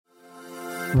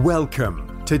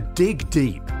Welcome to Dig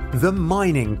Deep, the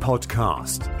mining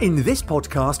podcast. In this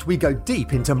podcast, we go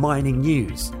deep into mining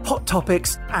news, hot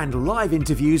topics, and live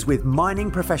interviews with mining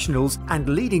professionals and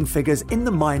leading figures in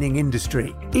the mining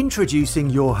industry. Introducing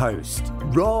your host,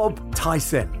 Rob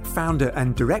Tyson, founder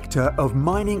and director of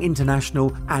Mining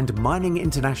International and Mining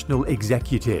International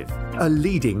Executive, a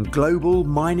leading global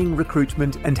mining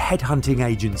recruitment and headhunting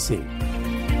agency.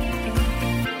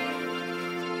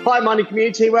 Hi, mining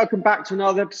community. Welcome back to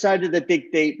another episode of the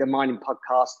Dig Deep, the mining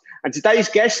podcast. And today's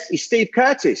guest is Steve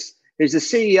Curtis, who's the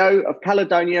CEO of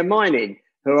Caledonia Mining,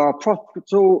 who are a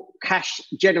profitable,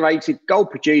 cash-generated gold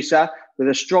producer with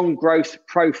a strong growth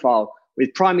profile,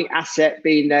 with primary asset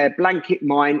being their Blanket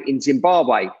mine in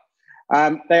Zimbabwe.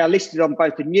 They are listed on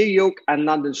both the New York and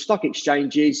London stock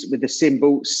exchanges with the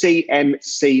symbol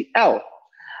CMCL.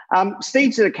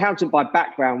 Steve's an accountant by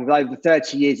background with over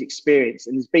 30 years experience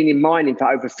and has been in mining for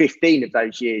over 15 of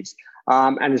those years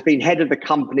and has been head of the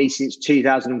company since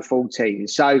 2014.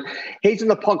 So he's on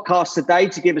the podcast today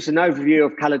to give us an overview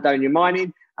of Caledonia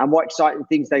Mining and what exciting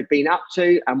things they've been up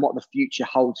to and what the future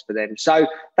holds for them. So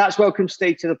that's welcome,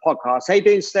 Steve, to the podcast. How you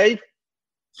doing, Steve?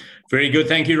 Very good.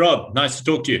 Thank you, Rob. Nice to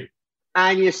talk to you.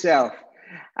 And yourself.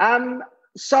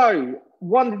 So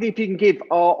wondered if you can give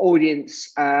our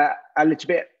audience a little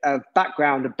bit of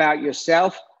background about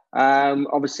yourself,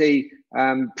 obviously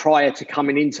prior to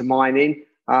coming into mining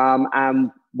and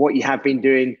what you have been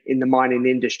doing in the mining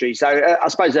industry. So I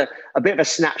suppose a bit of a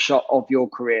snapshot of your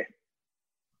career.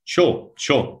 Sure.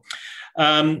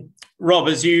 Rob,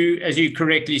 as you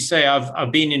correctly say,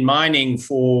 I've been in mining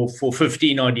for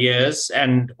 15 odd years,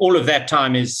 and all of that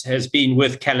time has been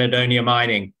with Caledonia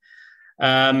Mining.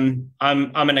 I'm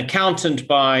an accountant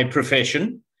by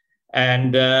profession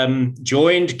and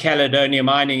joined Caledonia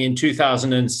Mining in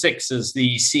 2006 as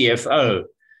the CFO,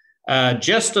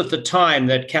 just at the time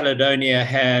that Caledonia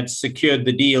had secured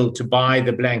the deal to buy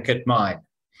the Blanket mine.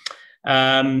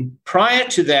 Prior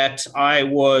to that, I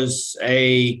was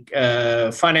a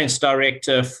finance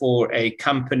director for a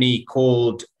company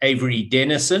called Avery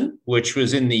Dennison, which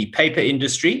was in the paper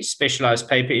industry, specialized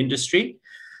paper industry.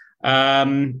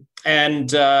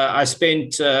 And I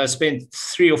spent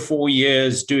 3 or 4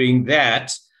 years doing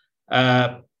that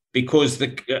because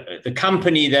the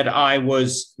company that I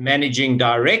was managing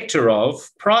director of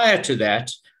prior to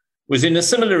that was in a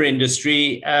similar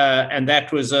industry, and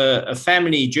that was a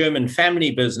German family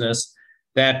business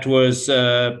that was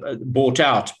bought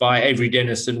out by Avery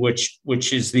Dennison, which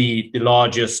is the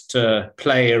largest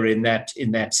player in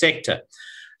that sector.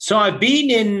 So I've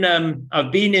been in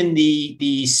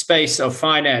the space of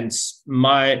finance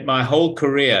my whole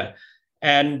career,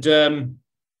 and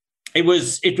it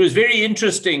was very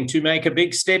interesting to make a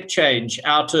big step change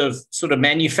out of sort of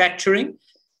manufacturing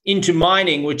into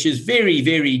mining, which is very,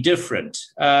 very different.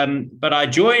 But I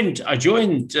joined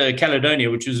Caledonia,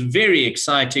 which was a very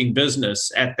exciting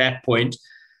business at that point,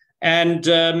 and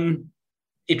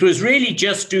it was really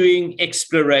just doing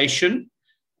exploration.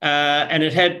 And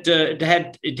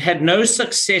it had no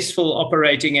successful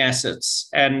operating assets,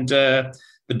 and the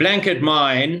Blanket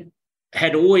mine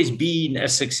had always been a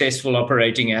successful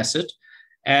operating asset,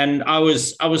 and I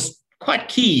was quite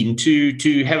keen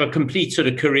to have a complete sort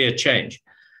of career change.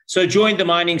 So I joined the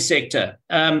mining sector.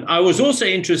 I was also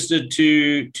interested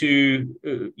to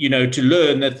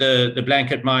learn that the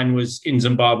Blanket mine was in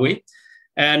Zimbabwe,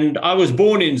 and I was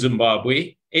born in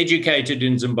Zimbabwe, educated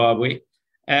in Zimbabwe.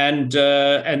 And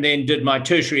then did my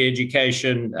tertiary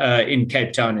education in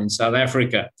Cape Town in South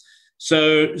Africa.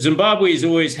 So Zimbabwe has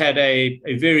always had a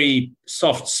very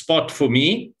soft spot for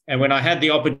me. And when I had the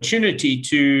opportunity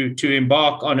to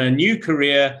embark on a new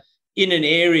career in an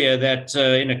area that,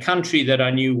 in a country that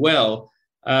I knew well,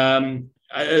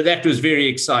 that was very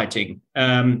exciting.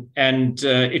 I've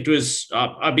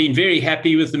been very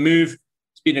happy with the move.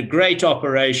 It's been a great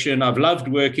operation. I've loved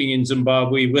working in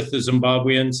Zimbabwe with the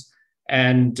Zimbabweans.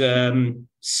 And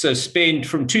so spent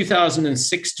from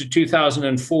 2006 to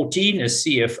 2014 as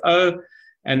CFO.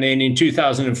 And then in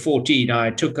 2014,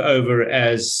 I took over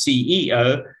as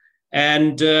CEO.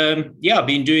 And I've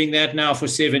been doing that now for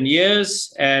 7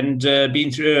 years and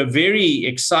been through a very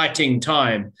exciting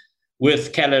time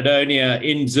with Caledonia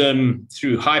in Zim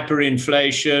through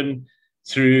hyperinflation,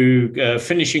 through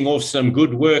finishing off some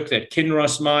good work that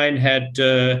Kinross Mine had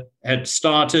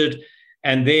started.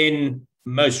 And then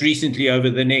most recently,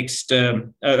 over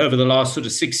the last sort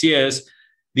of 6 years,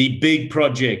 the big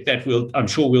project that I'm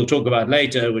sure we'll talk about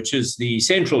later, which is the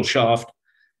Central Shaft,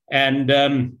 and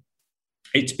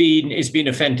it's been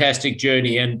a fantastic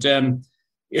journey. And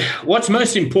what's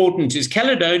most important is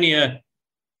Caledonia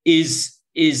is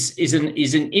is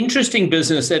an interesting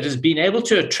business that has been able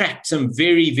to attract some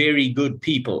very, very good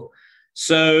people.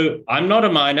 So I'm not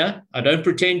a miner. I don't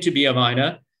pretend to be a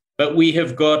miner, but we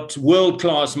have got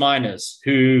world-class miners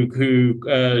who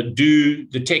do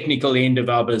the technical end of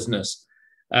our business.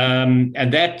 And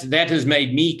that has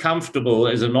made me comfortable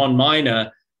as a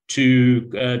non-miner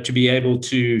to be able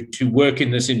to work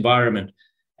in this environment.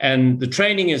 And the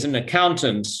training as an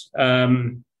accountant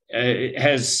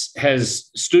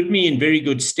has stood me in very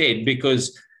good stead,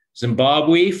 because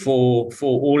Zimbabwe, for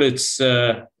all its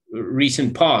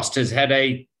recent past, has had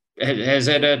a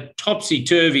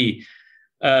topsy-turvy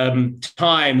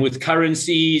time with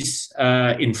currencies,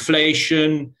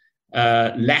 inflation,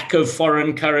 lack of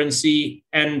foreign currency,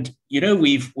 and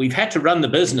we've had to run the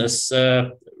business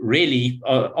really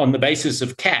on the basis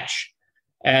of cash.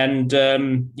 And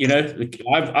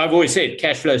I've always said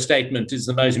cash flow statement is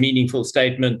the most meaningful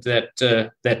statement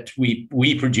that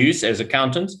we produce as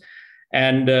accountants,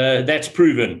 and that's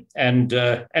proven. And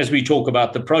as we talk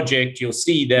about the project, you'll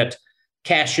see that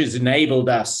cash has enabled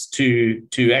us to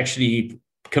actually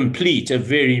complete a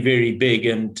very, very big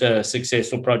and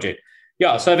successful project.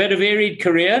 Yeah, so I've had a varied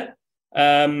career,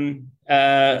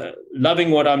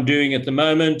 loving what I'm doing at the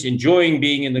moment, enjoying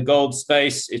being in the gold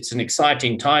space. It's an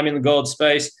exciting time in the gold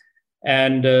space,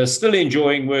 and still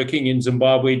enjoying working in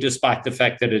Zimbabwe, despite the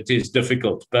fact that it is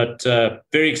difficult, but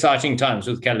very exciting times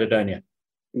with Caledonia.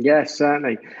 Yes,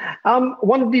 certainly.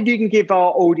 Wondered if you can give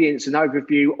our audience an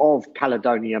overview of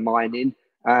Caledonia Mining,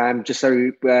 just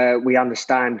so we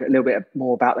understand a little bit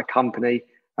more about the company,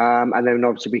 and then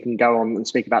obviously we can go on and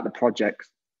speak about the project.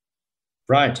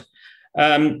 Right.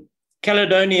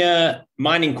 Caledonia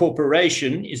Mining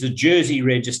Corporation is a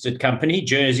Jersey-registered company,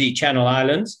 Jersey, Channel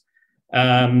Islands.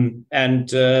 And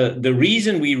the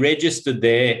reason we registered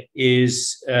there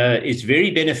is it's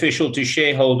very beneficial to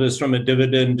shareholders from a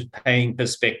dividend-paying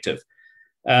perspective.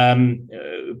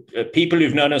 People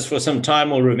who've known us for some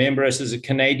time will remember us as a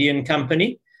Canadian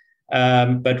company,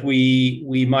 but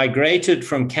we migrated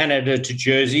from Canada to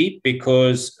Jersey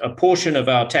because a portion of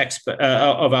our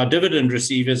of our dividend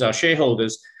receivers, our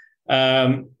shareholders,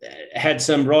 had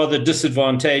some rather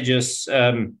disadvantageous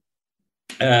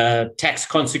tax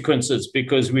consequences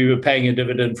because we were paying a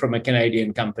dividend from a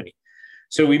Canadian company.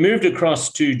 So we moved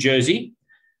across to Jersey.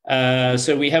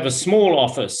 So we have a small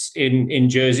office in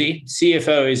Jersey.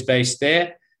 CFO is based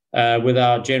there with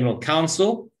our general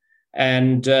counsel.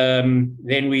 And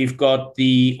then we've got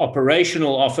the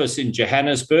operational office in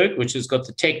Johannesburg, which has got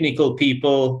the technical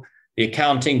people, the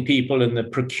accounting people, and the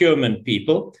procurement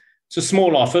people. It's a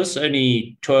small office,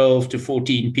 only 12 to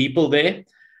 14 people there.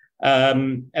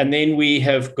 And then we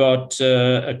have got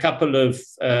a couple of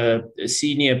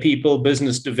senior people,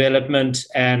 business development,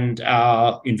 and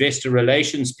our investor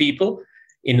relations people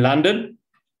in London,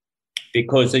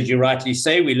 because, as you rightly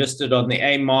say, we listed on the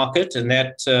AIM market, and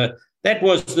that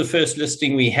was the first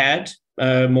listing we had.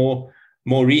 More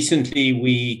recently,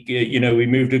 we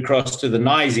moved across to the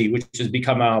NYSE, which has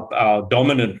become our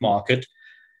dominant market.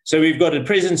 So we've got a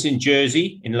presence in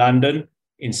Jersey, in London,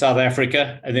 in South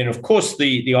Africa, and then, of course,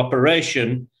 the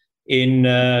operation in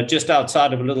just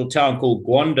outside of a little town called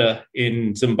Gwanda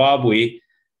in Zimbabwe,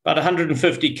 about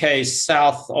 150 km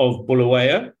south of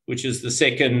Bulawayo, which is the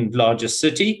second largest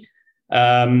city,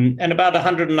 and about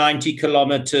 190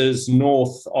 kilometers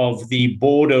north of the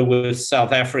border with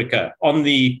South Africa, on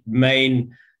the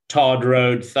main tarred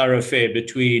road thoroughfare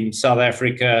between South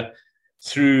Africa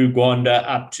through Gwanda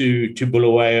up to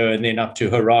Bulawayo and then up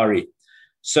to Harare.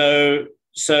 So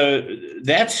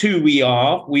that's who we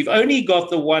are. We've only got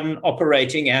the one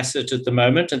operating asset at the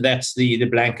moment, and that's the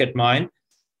Blanket Mine.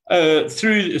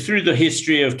 Through the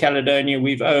history of Caledonia,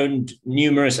 we've owned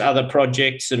numerous other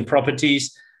projects and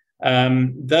properties.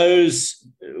 Those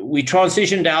we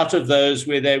transitioned out of those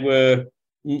where they were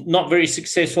not very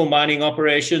successful mining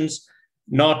operations,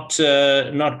 not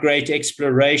great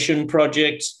exploration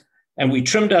projects, and we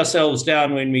trimmed ourselves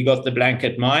down when we got the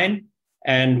Blanket Mine.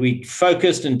 And we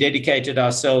focused and dedicated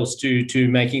ourselves to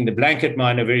making the Blanket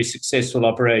Mine a very successful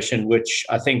operation, which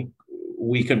I think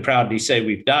we can proudly say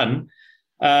we've done.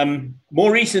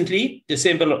 More recently,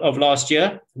 December of last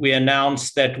year, we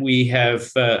announced that we have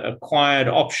acquired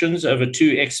options over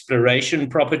 2 exploration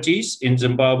properties in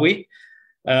Zimbabwe.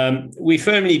 We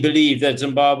firmly believe that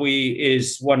Zimbabwe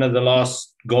is one of the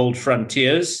last gold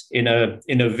frontiers in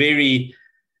a very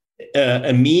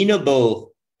amenable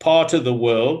part of the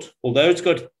world, although it's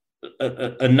got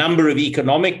a number of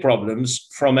economic problems.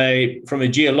 From a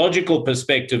geological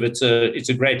perspective, it's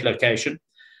a great location.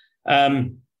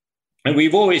 And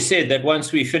we've always said that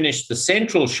once we finished the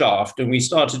central shaft and we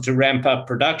started to ramp up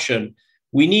production,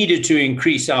 we needed to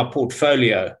increase our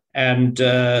portfolio. And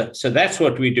so that's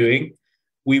what we're doing.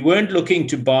 We weren't looking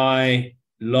to buy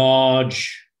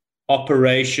large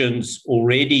operations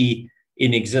already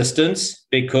in existence,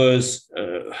 because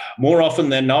more often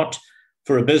than not,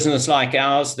 for a business like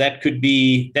ours, that could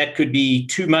be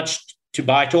too much to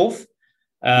bite off.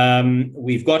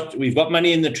 We've got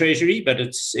money in the treasury, but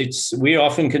we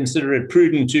often consider it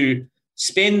prudent to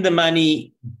spend the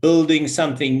money building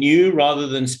something new rather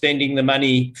than spending the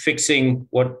money fixing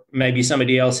what maybe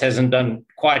somebody else hasn't done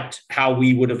quite how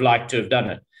we would have liked to have done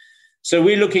it. So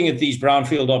we're looking at these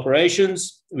brownfield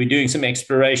operations. We're doing some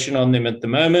exploration on them at the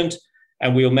moment,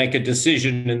 and we'll make a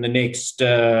decision in the next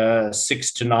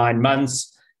 6 to 9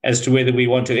 months as to whether we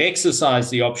want to exercise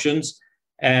the options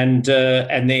and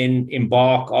then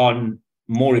embark on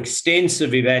more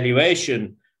extensive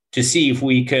evaluation to see if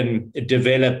we can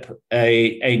develop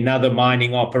another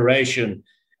mining operation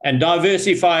and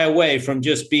diversify away from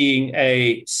just being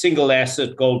a single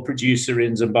asset gold producer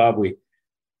in Zimbabwe.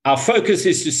 Our focus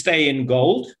is to stay in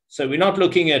gold. So we're not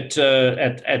looking at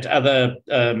other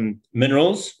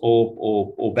minerals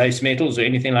or base metals or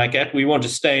anything like that. We want to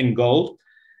stay in gold.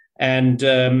 And,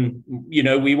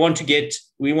 we want to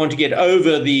get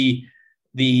over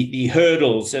the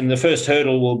hurdles. And the first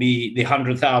hurdle will be the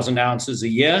 100,000 ounces a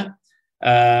year,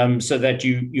 so that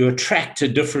you attract a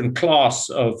different class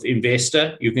of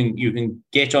investor. You can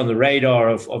get on the radar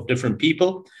of different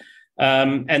people.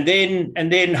 And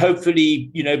then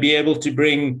hopefully, be able to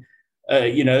bring,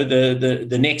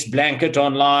 the next Blanket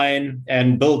online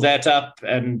and build that up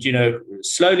and,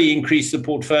 slowly increase the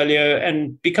portfolio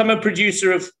and become a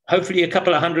producer of hopefully a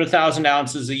couple of 100,000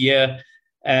 ounces a year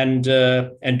and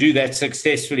do that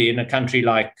successfully in a country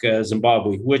like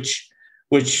Zimbabwe,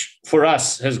 which for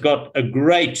us has got a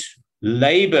great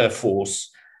labor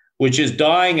force, which is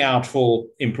dying out for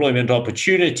employment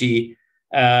opportunity.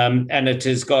 And it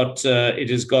has got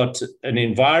an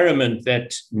environment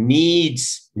that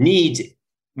needs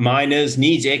miners,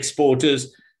 needs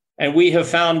exporters, and we have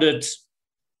found it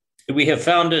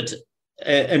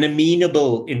an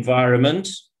amenable environment.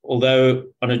 Although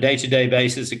on a day-to-day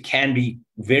basis it can be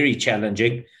very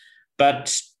challenging,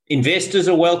 but investors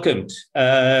are welcomed.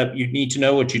 You need to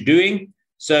know what you're doing.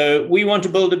 So we want to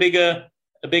build a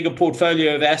bigger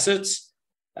portfolio of assets.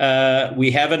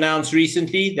 We have announced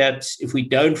recently that if we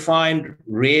don't find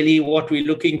really what we're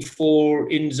looking for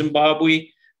in Zimbabwe,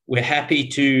 we're happy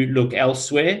to look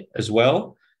elsewhere as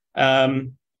well.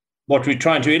 What we're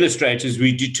trying to illustrate is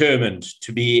we're determined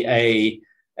to be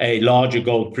a larger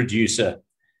gold producer.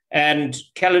 And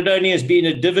Caledonia has been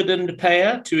a dividend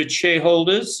payer to its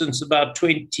shareholders since about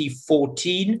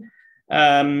 2014.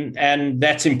 And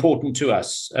that's important to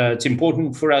us. It's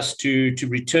important for us to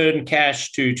return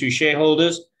cash to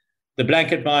shareholders. The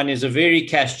Blanket mine is a very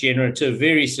cash generative,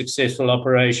 very successful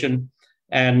operation.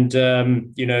 And,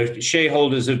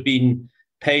 shareholders have been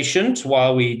patient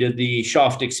while we did the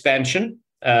shaft expansion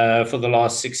for the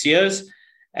last 6 years.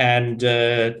 And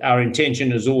our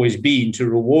intention has always been to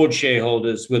reward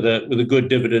shareholders with a good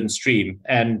dividend stream.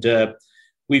 And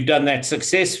we've done that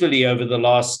successfully over the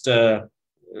last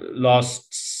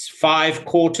 5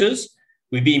 quarters.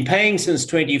 We've been paying since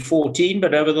 2014,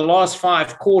 but over the last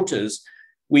 5 quarters,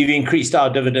 we've increased our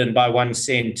dividend by 1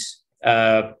 cent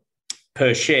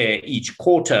per share each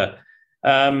quarter.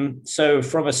 So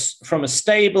from a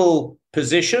stable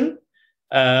position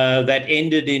that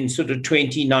ended in sort of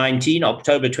 2019,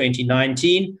 October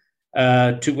 2019,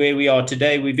 to where we are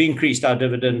today, we've increased our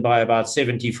dividend by about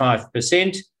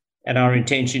 75%. And our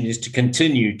intention is to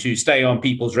continue to stay on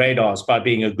people's radars by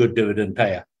being a good dividend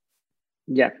payer.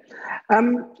 Yeah.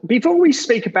 Before we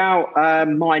speak about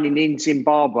mining in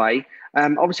Zimbabwe,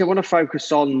 obviously I want to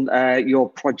focus on your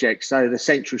project, so the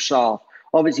Central Shaft.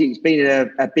 Obviously, it's been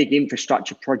a big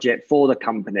infrastructure project for the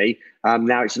company.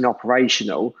 Now it's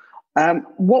operational.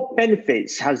 What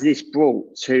benefits has this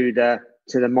brought to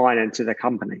the mine and to the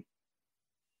company?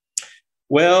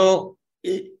 Well,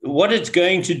 what it's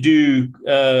going to do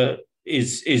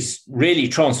is really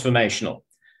transformational.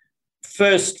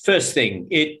 First thing,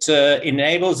 it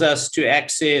enables us to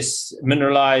access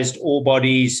mineralized ore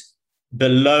bodies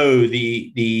below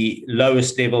the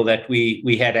lowest level that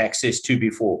we had access to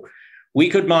before. We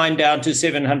could mine down to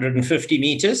 750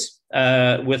 meters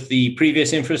with the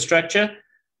previous infrastructure.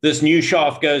 This new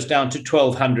shaft goes down to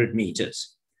 1,200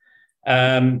 meters.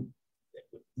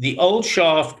 The old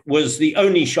shaft was the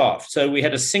only shaft. So we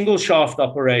had a single shaft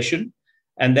operation,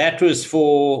 and that was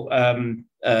for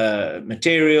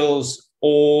materials,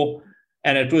 ore,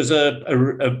 and it was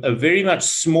a very much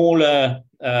smaller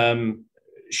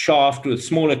shaft with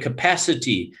smaller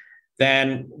capacity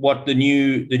than what the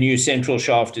new central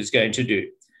shaft is going to do.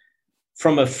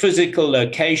 From a physical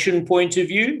location point of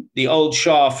view, the old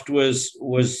shaft was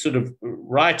sort of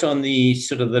right on the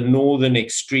sort of the northern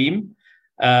extreme.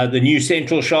 The new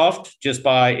central shaft, just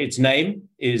by its name,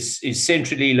 is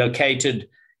centrally located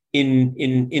in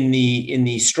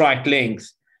the strike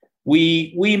length.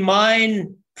 We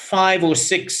mine 5 or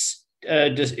 6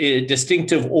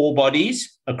 distinctive ore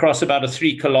bodies across about a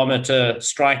 3-kilometer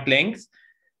strike length,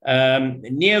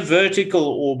 near vertical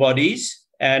ore bodies,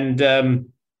 and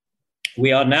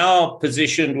we are now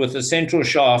positioned with a central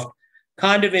shaft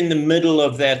kind of in the middle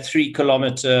of that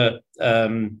 3-kilometer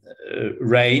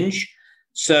range.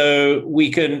 So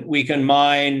we can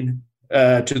mine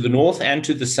to the north and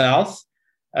to the south.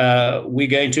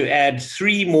 We're going to add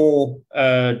 3 more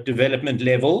development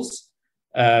levels,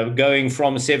 going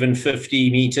from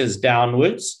 750 meters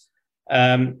downwards.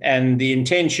 And the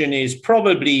intention is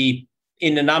probably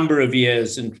in a number of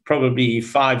years, and probably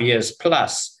 5 years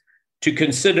plus, to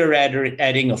consider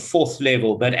adding a 4th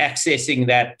level, but accessing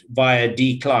that via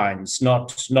declines,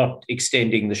 not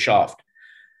extending the shaft.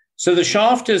 So the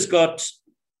shaft has got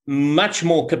much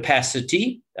more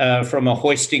capacity from a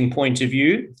hoisting point of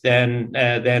view than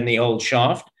the old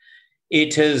shaft.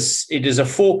 It is a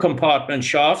 4-compartment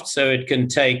shaft, so it can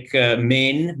take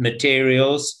men,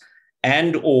 materials,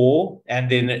 and ore, and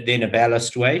then a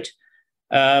ballast weight.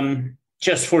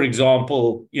 Just for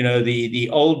example, the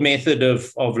old method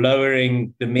of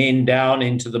lowering the men down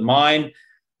into the mine,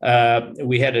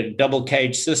 we had a double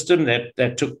cage system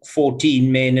that took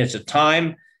 14 men at a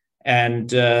time, and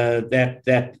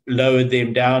that lowered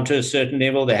them down to a certain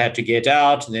level. They had to get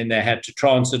out, and then they had to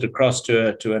transit across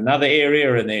to another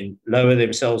area and then lower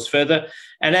themselves further.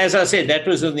 And as I said, that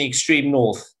was in the extreme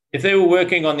north. If they were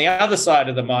working on the other side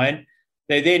of the mine,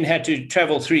 they then had to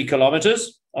travel 3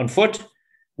 kilometers on foot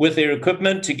with their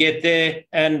equipment to get there.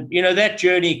 And, that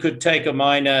journey could take a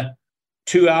miner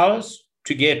 2 hours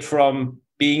to get from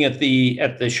being at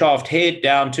the shaft head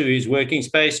down to his working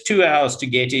space, 2 hours to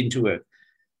get into it.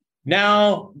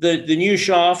 Now, the new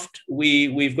shaft,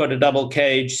 we've got a double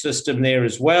cage system there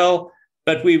as well,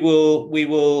 but we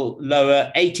will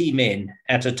lower 80 men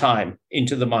at a time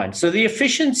into the mine. So the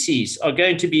efficiencies are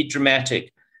going to be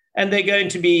dramatic, and they're going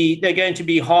to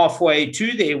be halfway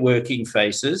to their working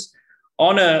phases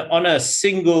on a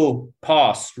single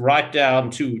pass right down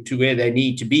to where they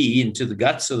need to be, into the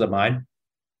guts of the mine.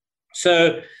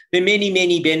 So there are many,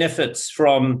 many benefits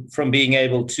from being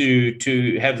able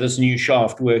to have this new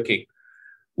shaft working.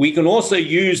 We can also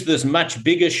use this much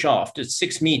bigger shaft at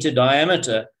 6-meter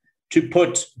diameter to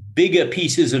put bigger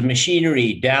pieces of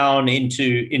machinery down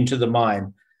into the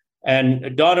mine.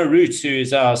 And Dana Roots, who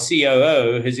is our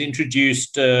COO, has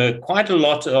introduced quite a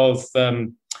lot of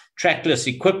trackless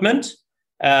equipment.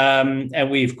 And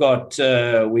we've got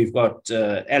LHDs,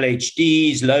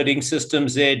 loading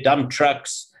systems there, dump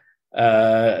trucks,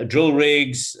 drill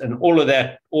rigs, and all of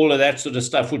that sort of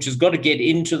stuff, which has got to get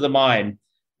into the mine.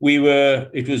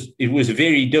 It was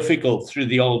very difficult through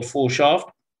the old 4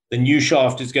 shaft. The new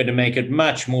shaft is going to make it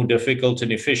much more difficult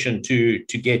and efficient to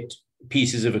get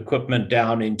pieces of equipment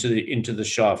down into the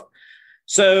shaft.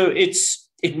 So it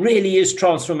really is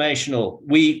transformational.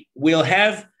 We'll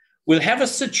have a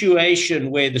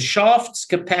situation where the shaft's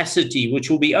capacity, which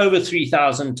will be over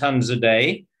 3,000 tons a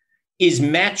day, is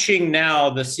matching now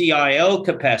the CIL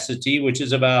capacity, which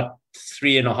is about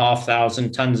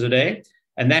 3,500 tons a day.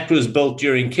 And that was built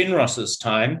during Kinross's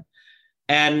time.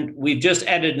 And we've just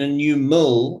added a new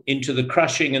mill into the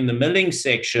crushing and the milling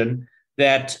section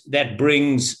that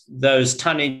brings those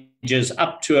tonnages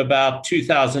up to about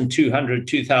 2,200,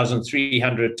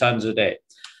 2,300 tons a day.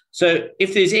 So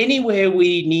if there's anywhere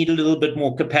we need a little bit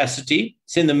more capacity,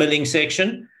 it's in the milling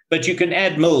section, but you can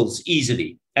add mills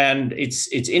easily, and it's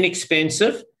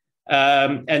inexpensive.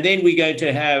 And then we're going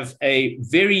to have a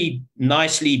very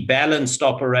nicely balanced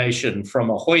operation from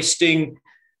a hoisting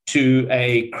to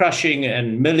a crushing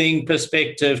and milling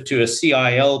perspective to a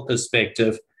CIL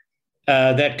perspective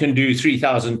that can do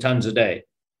 3,000 tons a day.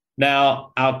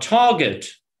 Now, our target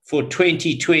for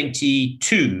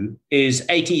 2022 is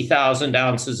 80,000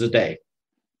 ounces a day.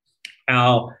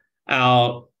 Our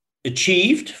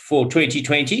achieved for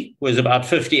 2020 was about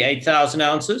 58,000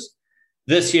 ounces.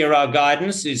 This year, our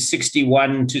guidance is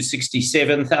 61 to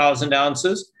 67,000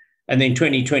 ounces, and then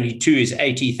 2022 is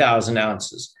 80,000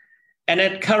 ounces. And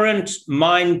at current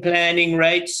mine planning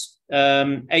rates,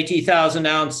 80,000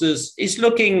 ounces is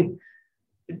looking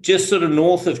just sort of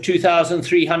north of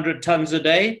 2,300 tons a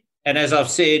day. And as I've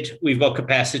said, we've got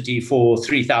capacity for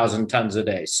 3,000 tons a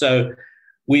day. So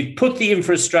we've put the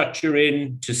infrastructure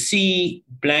in to see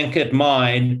Blanket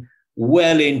Mine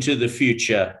well into the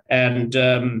future. And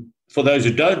for those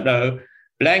who don't know,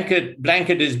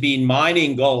 Blanket has been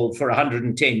mining gold for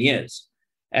 110 years.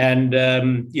 And,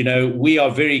 we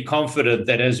are very confident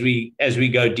that as we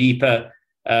go deeper,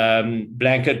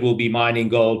 Blanket will be mining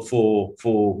gold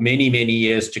for many, many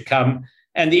years to come.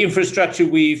 And the infrastructure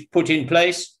we've put in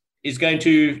place is going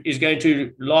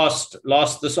to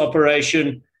last this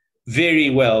operation very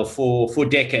well for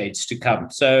decades to come.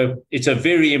 So it's a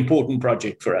very important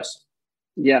project for us.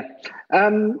 Yeah.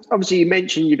 Obviously, you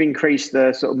mentioned you've increased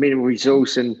the sort of mineral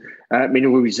resource and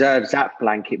mineral reserves at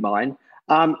Blanket Mine.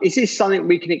 Is this something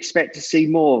we can expect to see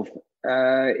more of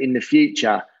in the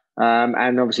future?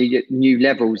 And obviously, new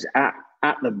levels at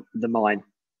the mine?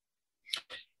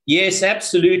 Yes,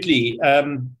 absolutely.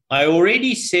 I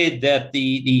already said that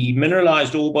the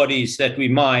mineralized ore bodies that we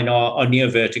mine are near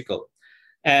vertical.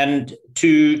 And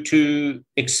to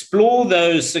explore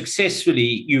those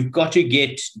successfully, you've got to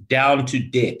get down to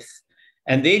depth.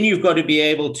 And then you've got to be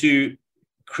able to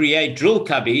create drill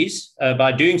cubbies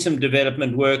by doing some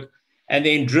development work and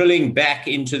then drilling back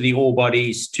into the ore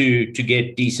bodies to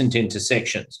get decent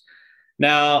intersections.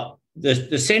 Now,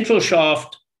 the central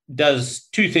shaft does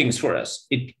two things for us.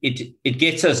 It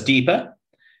gets us deeper.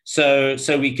 So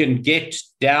we can get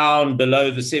down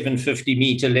below the 750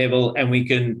 meter level, and we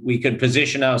can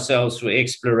position ourselves for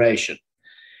exploration.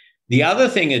 The other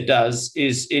thing it does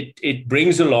is it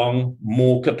brings along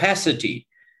more capacity.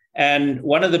 And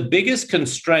one of the biggest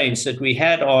constraints that we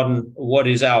had on what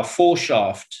is our 4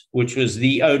 shaft, which was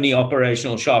the only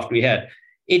operational shaft we had,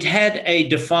 it had a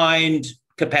defined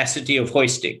capacity of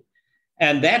hoisting.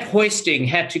 And that hoisting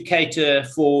had to cater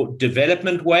for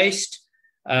development waste,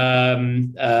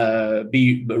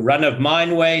 be run of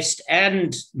mine waste,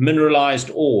 and mineralized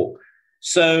ore.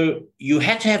 So you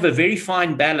had to have a very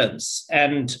fine balance.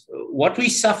 And what we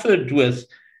suffered with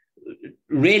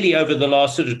really over the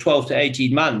last sort of 12 to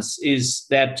 18 months is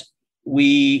that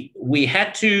we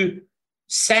had to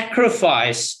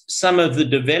sacrifice some of the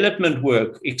development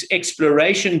work,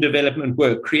 exploration development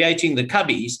work, creating the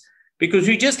cubbies, because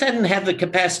we just hadn't had the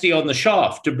capacity on the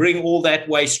shaft to bring all that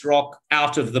waste rock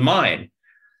out of the mine.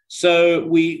 So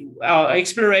our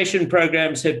exploration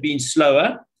programs have been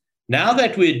slower. Now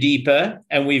that we're deeper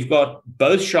and we've got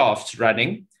both shafts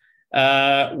running,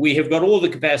 we have got all the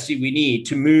capacity we need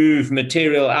to move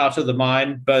material out of the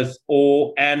mine, both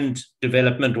ore and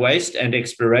development waste and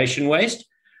exploration waste.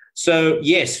 So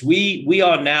yes, we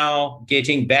are now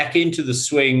getting back into the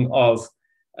swing of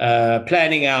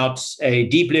planning out a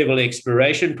deep level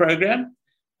exploration program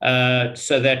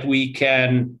so that we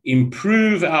can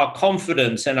improve our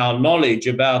confidence and our knowledge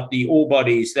about the ore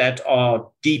bodies that are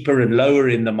deeper and lower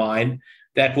in the mine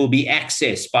that will be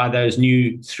accessed by those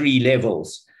new 3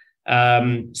 levels.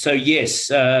 So yes,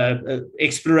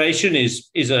 exploration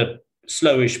is a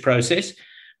slowish process,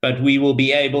 but we will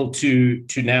be able to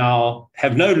now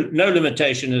have no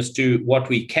limitation as to what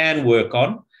we can work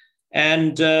on.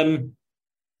 And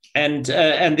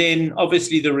then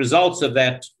obviously the results of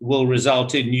that will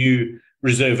result in new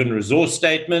reserve and resource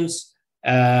statements,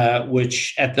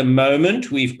 which at the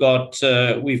moment we've got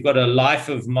a life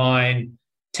of mine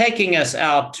taking us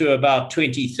out to about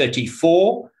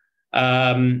 2034.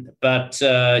 But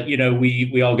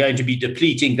we are going to be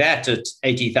depleting that at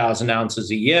 80,000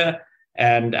 ounces a year,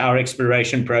 and our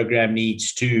exploration program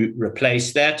needs to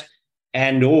replace that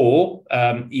or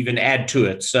even add to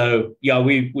it. So yeah,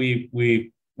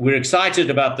 we're excited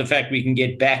about the fact we can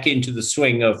get back into the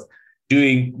swing of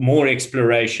doing more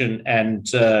exploration and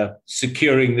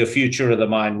securing the future of the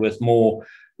mine with more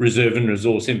reserve and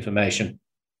resource information.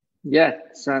 Yeah,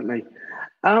 certainly.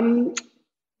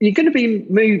 You're going to be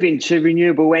moving to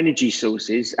renewable energy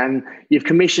sources, and you've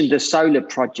commissioned a solar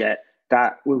project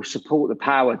that will support the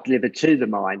power delivered to the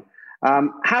mine.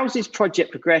 How's this project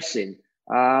progressing?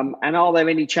 And are there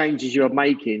any changes you're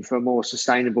making for a more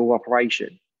sustainable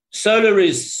operation? Solar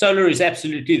is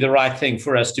absolutely the right thing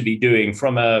for us to be doing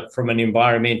from an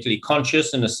environmentally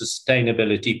conscious and a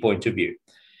sustainability point of view.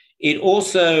 It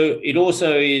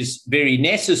also is very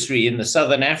necessary in the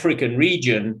Southern African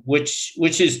region, which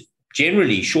is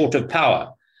generally short of power.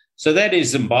 So that is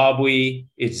Zimbabwe,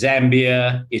 it's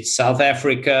Zambia, it's South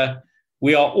Africa.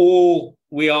 We are all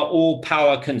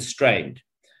power constrained.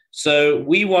 So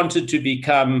we wanted to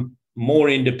become more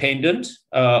independent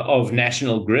of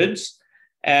national grids.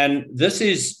 And this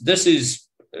is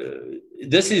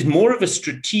more of a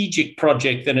strategic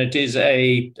project than it is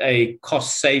a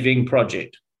cost-saving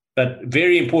project, but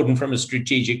very important from a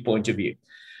strategic point of view.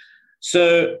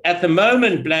 So at the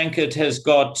moment, Blanket has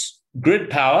got grid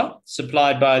power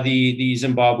supplied by the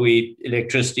Zimbabwe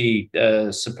Electricity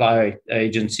Supply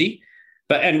Agency,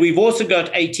 And we've also got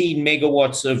 18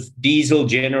 megawatts of diesel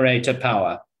generator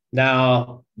power.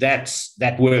 Now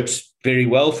that works very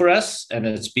well for us, and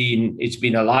it's been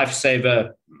a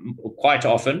lifesaver quite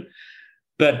often.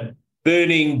 But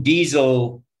burning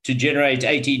diesel to generate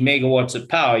 18 megawatts of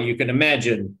power, you can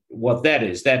imagine what that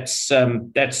is. That's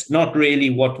not really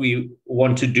what we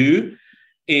want to do.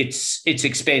 It's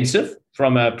expensive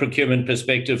from a procurement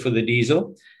perspective for the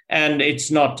diesel, and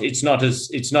it's not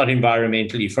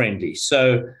environmentally friendly.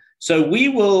 So we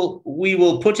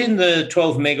will put in the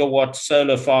 12 megawatt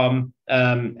solar farm,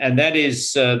 and that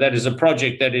is a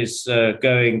project that is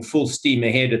going full steam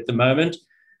ahead at the moment.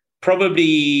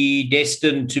 Probably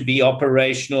destined to be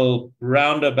operational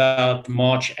round about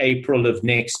March, April of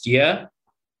next year.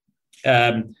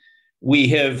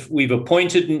 We've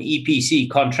appointed an EPC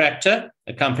contractor,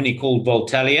 a company called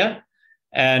Voltalia,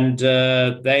 and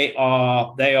they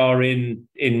are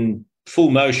in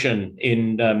full motion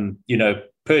in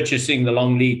purchasing the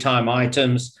long lead time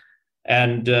items.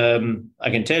 And I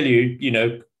can tell you,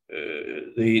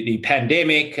 the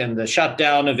pandemic and the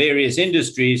shutdown of various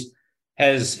industries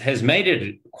has made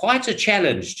it quite a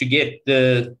challenge to get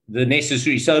the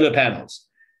necessary solar panels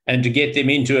and to get them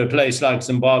into a place like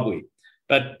Zimbabwe.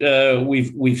 But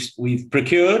we've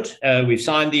procured, we've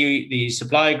signed the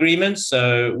supply agreements,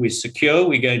 so we're secure.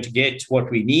 We're going to get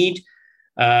what we need.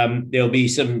 There'll be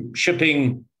some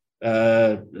shipping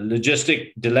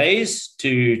logistic delays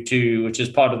which is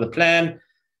part of the plan,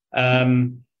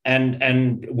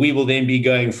 and we will then be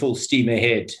going full steam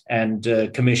ahead and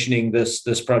commissioning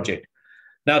this project.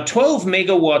 Now, 12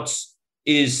 megawatts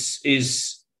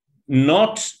is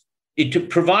not. It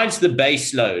provides the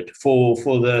base load for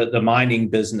the mining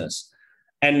business.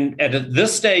 And at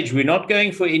this stage, we're not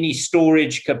going for any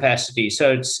storage capacity.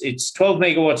 So it's 12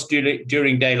 megawatts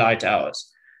during daylight hours.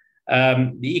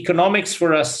 The economics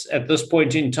for us at this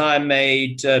point in time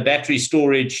made battery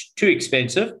storage too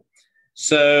expensive.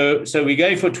 So we're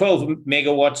going for 12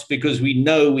 megawatts because we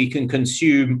know we can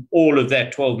consume all of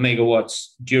that 12 megawatts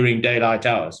during daylight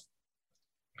hours.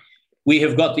 We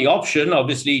have got the option,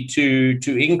 obviously, to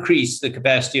increase the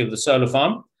capacity of the solar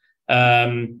farm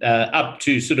up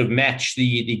to sort of match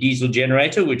the diesel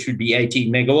generator, which would be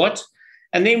 18 megawatts.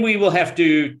 And then we will have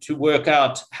to work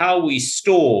out how we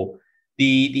store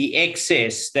the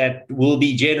excess that will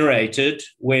be generated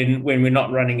when we're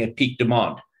not running at peak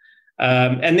demand.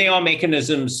 And there are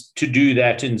mechanisms to do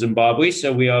that in Zimbabwe,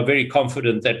 so we are very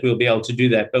confident that we'll be able to do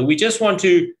that. But we just want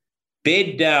to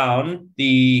bed down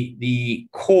the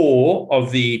core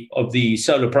of the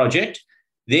solar project.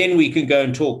 Then we can go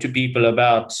and talk to people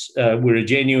about we're a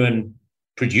genuine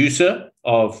producer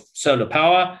of solar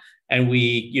power, and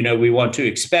we want to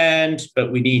expand,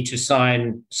 but we need to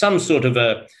sign some sort of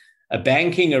a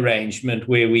banking arrangement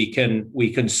where we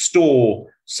can store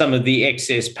some of the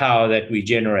excess power that we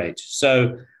generate.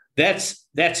 So that's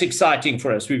exciting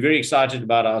for us. We're very excited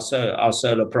about our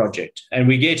solar project, and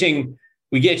we're getting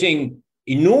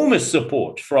enormous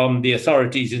support from the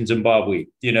authorities in Zimbabwe.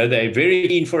 They're very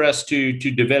keen for us to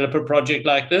develop a project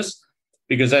like this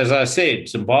because, as I said,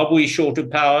 Zimbabwe is short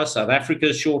of power, South Africa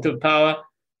is short of power.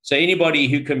 So anybody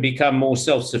who can become more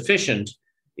self-sufficient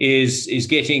is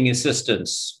getting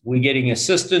assistance. We're getting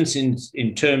assistance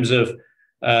in terms of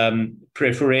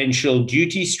preferential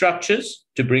duty structures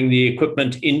to bring the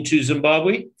equipment into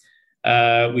Zimbabwe.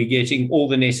 We're getting all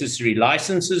the necessary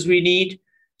licenses we need.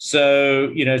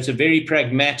 So, it's a very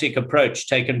pragmatic approach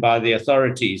taken by the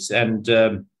authorities. And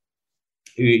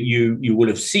you will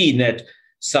have seen that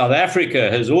South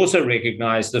Africa has also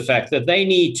recognized the fact that they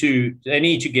need to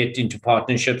get into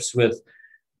partnerships with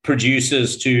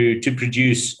producers to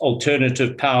produce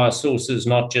alternative power sources,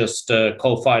 not just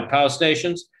coal-fired power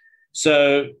stations.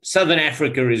 So Southern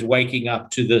Africa is waking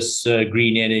up to this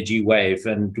green energy wave,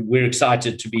 and we're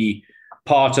excited to be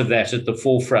part of that at the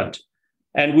forefront.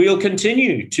 And we'll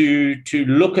continue to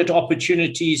look at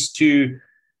opportunities to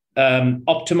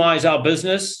optimize our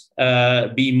business,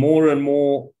 be more and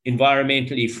more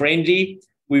environmentally friendly.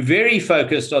 We're very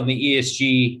focused on the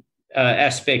ESG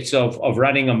aspects of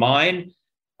running a mine.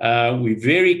 We're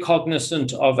very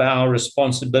cognizant of our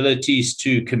responsibilities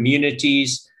to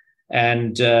communities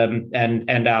and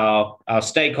our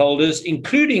stakeholders,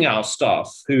 including our staff,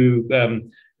 who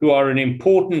are an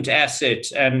important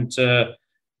asset. And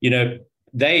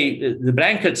the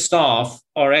Blanket staff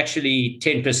are actually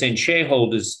 10%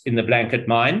 shareholders in the Blanket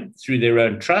mine through their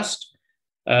own trust.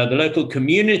 The local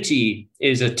community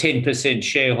is a 10%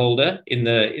 shareholder in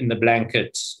the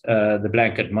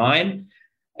Blanket mine,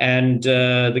 and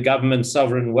the government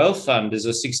sovereign wealth fund is a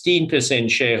 16%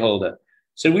 shareholder.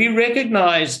 So we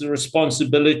recognize the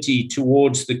responsibility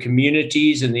towards the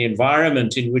communities and the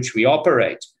environment in which we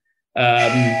operate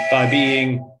by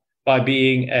being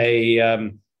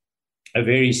a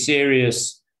very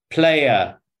serious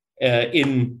player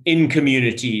in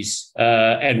communities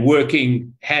and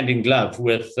working hand in glove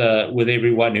with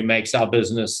everyone who makes our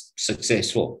business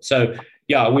successful. So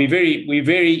yeah, we're very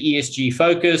ESG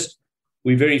focused.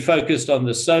 We're very focused on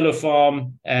the solar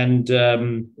farm, and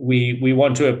we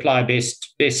want to apply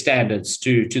best standards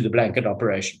to the blanket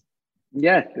operation.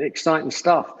 Yeah, exciting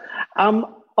stuff. I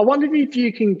wondered if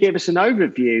you can give us an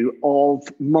overview of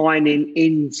mining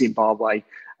in Zimbabwe.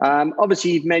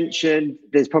 Obviously, you've mentioned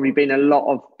there's probably been a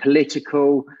lot of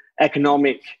political,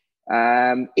 economic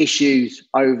issues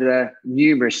over the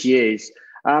numerous years.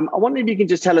 I wonder if you can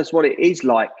just tell us what it is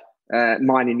like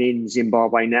mining in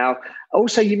Zimbabwe now.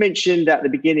 Also, you mentioned at the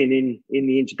beginning in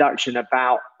the introduction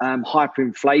about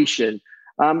hyperinflation.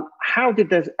 How did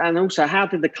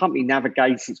the company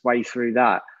navigate its way through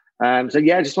that? So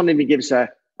yeah, I just wanted to give us an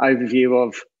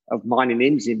overview of mining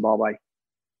in Zimbabwe.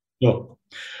 Sure.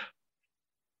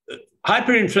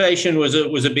 Hyperinflation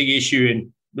was a big issue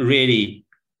in really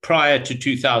prior to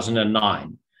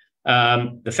 2009.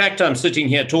 The fact I'm sitting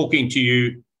here talking to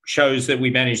you shows that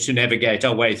we managed to navigate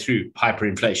our way through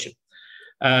hyperinflation.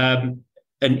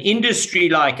 An industry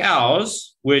like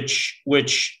ours, which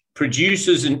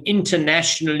produces an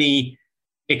internationally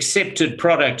accepted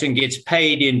product and gets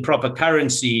paid in proper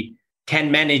currency,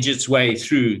 can manage its way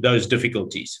through those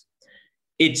difficulties.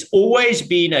 It's always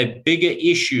been a bigger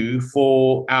issue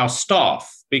for our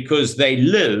staff because they had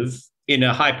lived in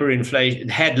a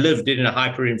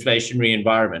hyperinflationary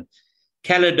environment.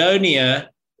 Caledonia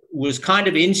was kind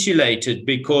of insulated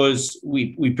because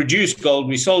we produced gold,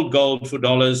 we sold gold for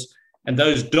dollars, and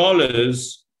those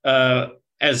dollars,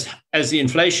 as the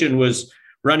inflation was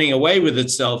running away with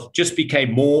itself, just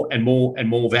became more and more and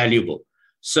more valuable.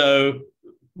 So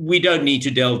we don't need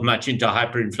to delve much into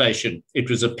hyperinflation. It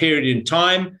was a period in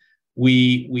time.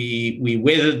 We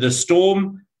weathered the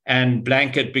storm, and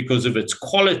Blanket, because of its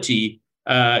quality,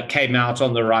 came out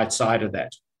on the right side of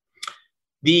that.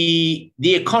 The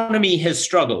economy has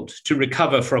struggled to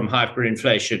recover from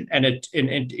hyperinflation, and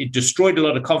it destroyed a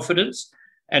lot of confidence,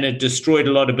 and it destroyed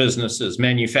a lot of businesses,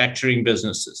 manufacturing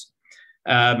businesses.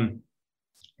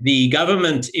 The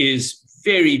government is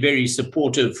very, very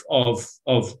supportive of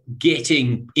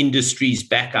getting industries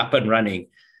back up and running.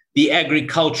 The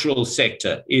agricultural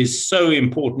sector is so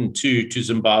important to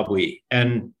Zimbabwe,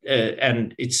 and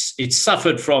it's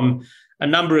suffered from a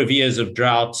number of years of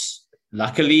droughts.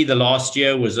 Luckily, the last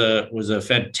year was a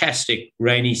fantastic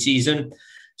rainy season.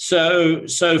 So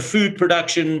food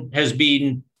production has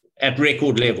been at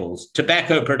record levels.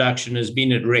 Tobacco production has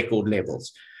been at record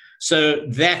levels. So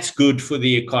that's good for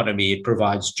the economy. It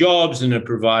provides jobs and it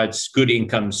provides good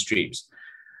income streams.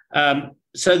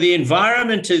 So the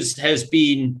environment has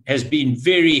been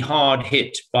very hard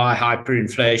hit by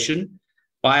hyperinflation,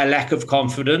 by a lack of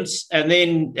confidence, and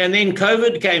then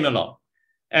COVID came along,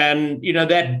 and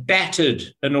that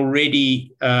battered an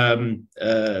already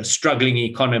struggling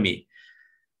economy.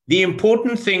 The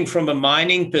important thing from a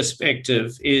mining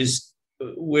perspective is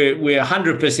we're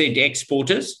 100%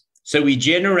 exporters. So we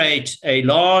generate a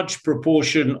large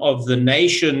proportion of the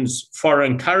nation's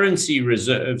foreign currency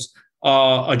reserves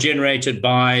are generated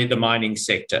by the mining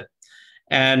sector.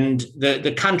 And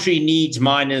the country needs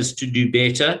miners to do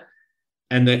better.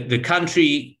 And the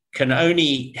country can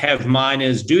only have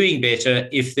miners doing better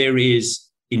if there is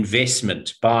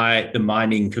investment by the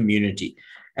mining community.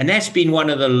 And that's been one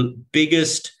of the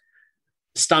biggest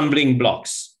stumbling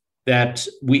blocks that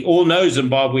we all know.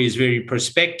 Zimbabwe is very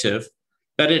prospective,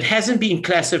 but it hasn't been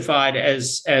classified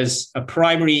as a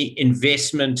primary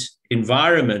investment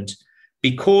environment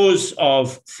because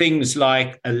of things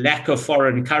like a lack of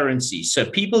foreign currency. So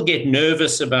people get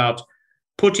nervous about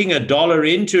putting a dollar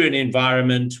into an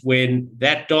environment when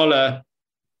that dollar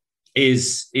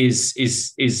is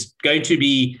going to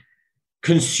be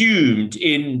consumed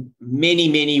in many,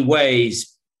 many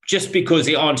ways just because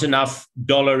there aren't enough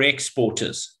dollar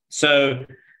exporters. So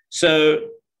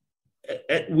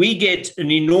we get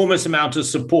an enormous amount of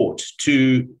support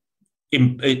to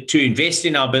invest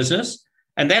in our business.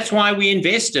 And that's why we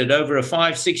invested over a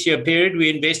 5-6 year period. We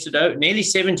invested nearly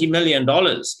 $70 million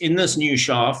in this new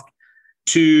shaft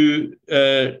to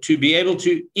be able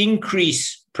to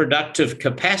increase productive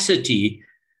capacity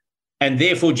and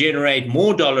therefore generate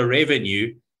more dollar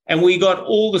revenue. And we got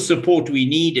all the support we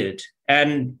needed.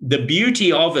 And the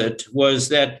beauty of it was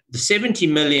that the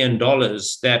 $70 million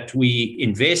that we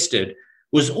invested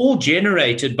was all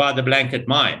generated by the Blanket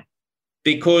mine,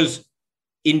 because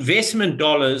investment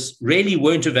dollars really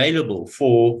weren't available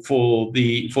for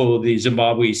the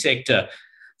Zimbabwe sector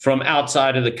from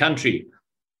outside of the country.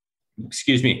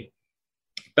 Excuse me.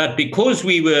 But because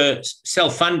we were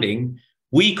self-funding,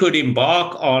 we could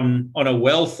embark on a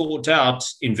well thought out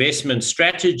investment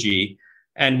strategy,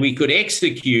 and we could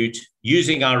execute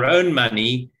using our own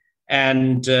money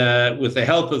and with the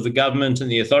help of the government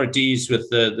and the authorities, with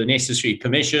the necessary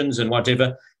permissions and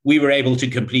whatever, we were able to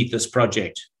complete this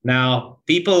project. Now,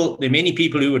 there are many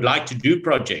people who would like to do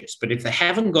projects, but if they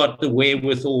haven't got the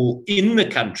wherewithal in the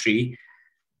country,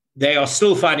 they are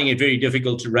still finding it very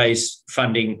difficult to raise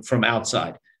funding from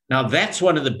outside. Now, that's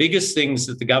one of the biggest things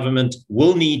that the government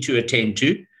will need to attend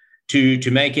to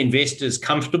make investors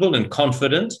comfortable and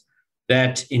confident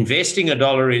that investing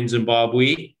 $1 in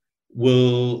Zimbabwe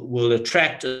will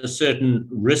attract a certain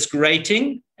risk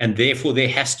rating, and therefore there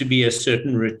has to be a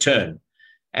certain return.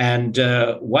 And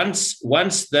once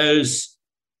those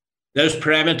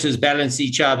parameters balance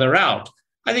each other out,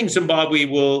 I think Zimbabwe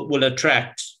will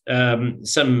attract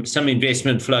some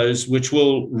investment flows, which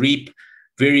will reap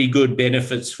very good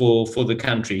benefits for the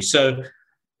country. So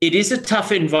it is a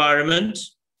tough environment,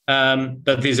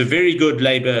 but there's a very good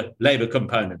labor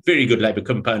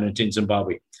component in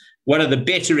Zimbabwe. One of the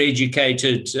better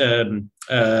educated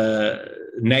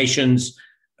nations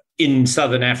in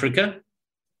Southern Africa.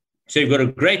 So you've got a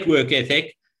great work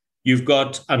ethic. You've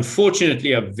got,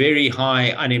 unfortunately, a very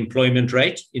high unemployment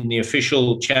rate in the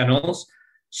official channels.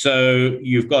 So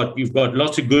you've got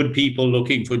lots of good people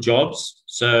looking for jobs.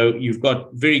 So you've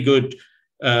got very good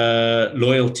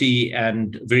loyalty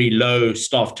and very low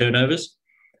staff turnovers.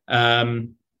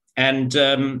 It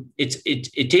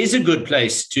is a good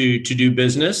place to do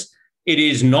business. It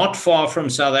is not far from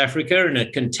South Africa, and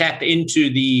it can tap into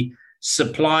the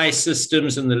supply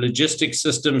systems and the logistics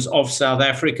systems of South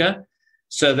Africa,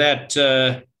 so that,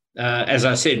 as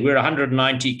I said, we're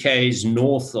 190 k's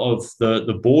north of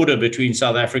the border between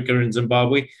South Africa and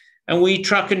Zimbabwe, and we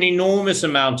truck an enormous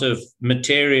amount of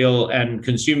material and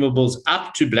consumables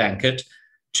up to Blanket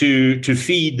to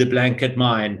feed the Blanket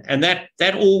mine. And that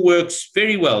all works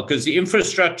very well because the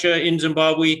infrastructure in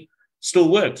Zimbabwe still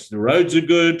works. The roads are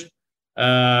good.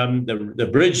 The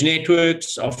bridge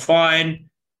networks are fine.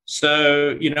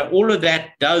 So, all of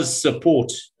that does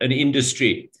support an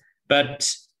industry. But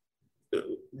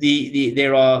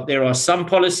there are some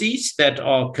policies that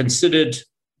are considered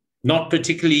not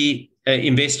particularly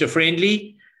investor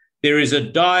friendly. There is a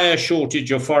dire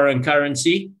shortage of foreign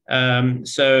currency.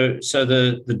 So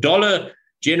the dollar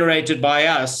generated by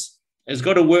us has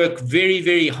got to work very,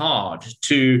 very hard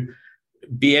to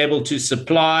be able to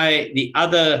supply the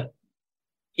other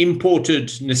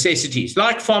imported necessities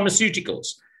like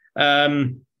pharmaceuticals,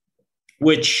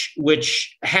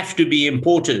 which have to be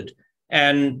imported.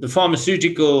 And the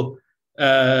pharmaceutical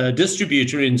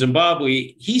distributor in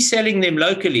Zimbabwe, he's selling them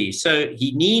locally. So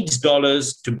he needs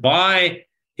dollars to buy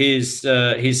his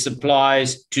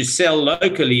supplies to sell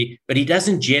locally, but he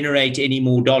doesn't generate any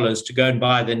more dollars to go and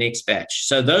buy the next batch.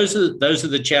 So those are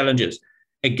the challenges.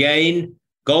 Again,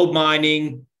 gold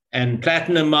mining and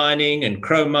platinum mining and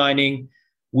chrome mining,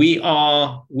 we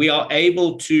are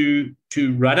able to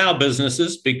run our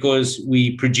businesses because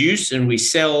we produce and we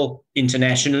sell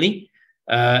internationally,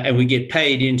 and we get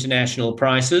paid international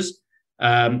prices.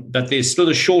 But there's still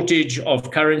a shortage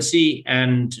of currency,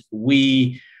 and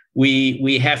we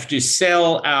have to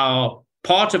sell our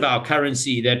part of our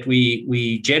currency that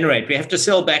we generate. We have to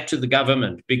sell back to the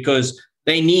government because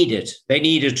they need it. They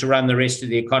need it to run the rest of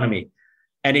the economy.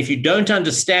 And if you don't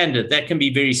understand it, that can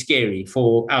be very scary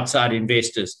for outside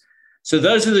investors. So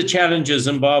those are the challenges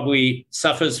Zimbabwe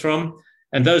suffers from.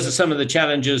 And those are some of the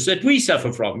challenges that we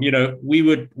suffer from. We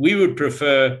would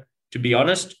prefer, to be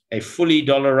honest, a fully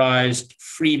dollarized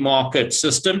free market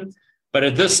system. But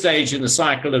at this stage in the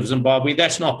cycle of Zimbabwe,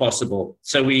 that's not possible.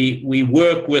 So we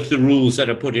work with the rules that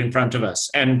are put in front of us,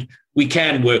 and we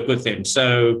can work with them.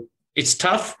 So it's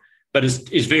tough, but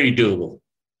it's very doable.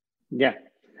 Yeah.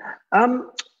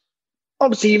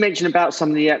 Obviously, you mentioned about some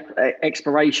of the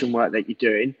exploration work that you're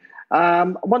doing. I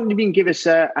wonder if you can give us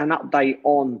an update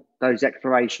on those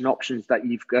exploration options that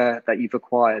you've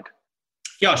acquired.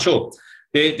 Yeah, sure.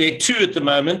 There are two at the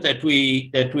moment that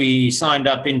we signed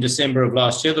up in December of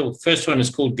last year. The first one is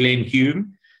called Glen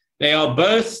Hume. They are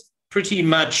both pretty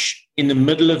much in the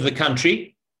middle of the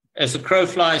country. As the crow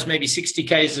flies, maybe 60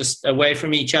 k's away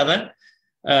from each other,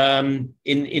 in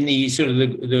the sort of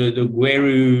the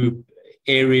Gweru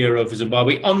area of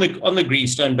Zimbabwe on the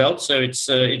Greenstone Belt. So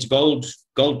it's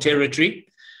gold territory.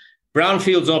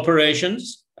 Brownfields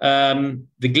operations.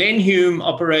 The Glen Hume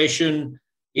operation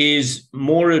is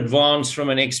more advanced from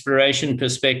an exploration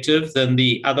perspective than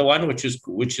the other one, which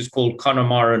is called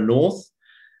Connemara North.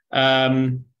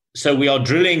 So we are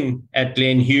drilling at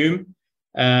Glen Hume,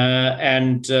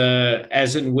 and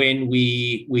as and when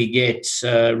we get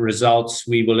results,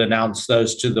 we will announce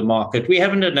those to the market. We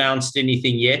haven't announced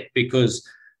anything yet because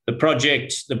the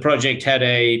project had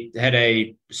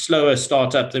a slower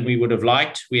startup than we would have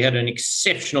liked. We had an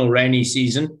exceptional rainy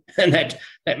season, and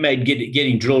that made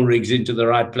getting drill rigs into the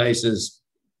right places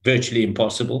virtually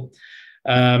impossible.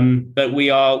 But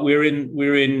we're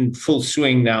in full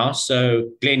swing now.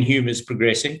 So Glen Hume is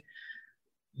progressing.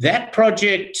 That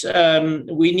project,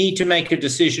 we need to make a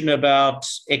decision about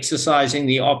exercising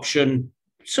the option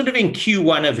sort of in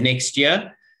Q1 of next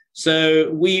year. So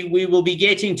we will be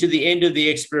getting to the end of the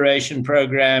exploration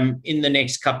program in the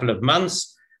next couple of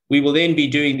months. We will then be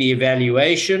doing the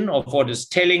evaluation of what is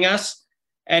telling us.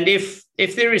 And if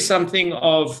there is something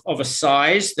of a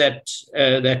size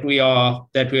that we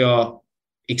are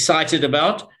excited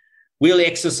about, we'll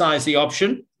exercise the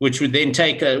option, which would then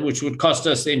which would cost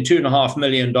us then $2.5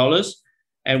 million,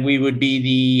 and we would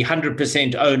be the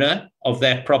 100% owner of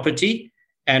that property.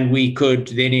 And we could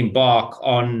then embark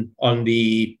on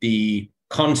the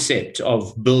concept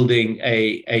of building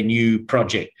a new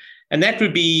project. And that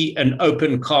would be an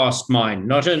open cast mine,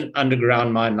 not an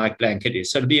underground mine like Blanket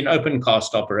is. So it'd be an open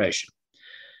cast operation.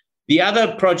 The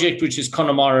other project, which is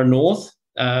Connemara North,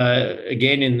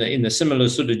 again in the similar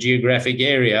sort of geographic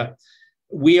area,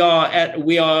 we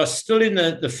are still in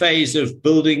the phase of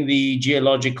building the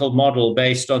geological model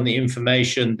based on the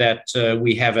information that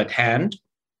we have at hand.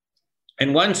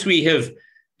 And once we have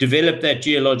developed that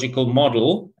geological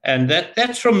model, and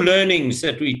that's from learnings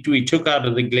that we took out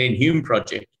of the Glen Hume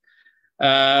project,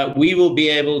 we will be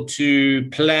able to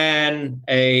plan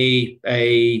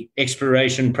a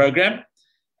exploration program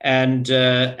and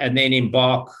then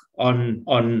embark on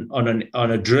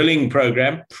a drilling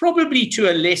program, probably to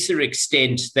a lesser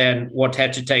extent than what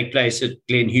had to take place at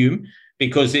Glen Hume,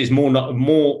 because there's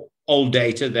more old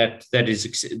data that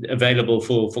is available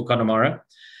for Connemara.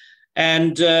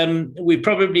 And we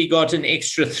probably got an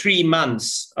extra 3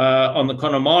 months on the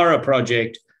Connemara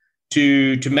project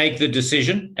to make the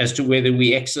decision as to whether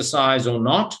we exercise or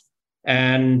not.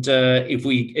 And if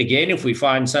we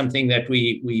find something that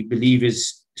we believe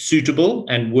is suitable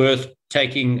and worth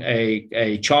taking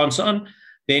a chance on,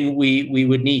 then we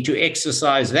would need to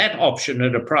exercise that option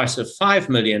at a price of $5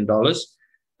 million.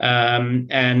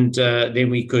 And then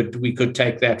we could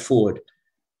take that forward.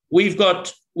 We've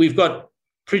got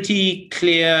pretty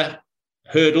clear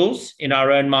hurdles in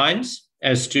our own minds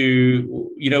as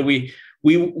to,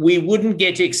 we wouldn't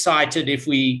get excited if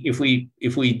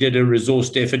we did a resource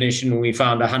definition and we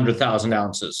found 100,000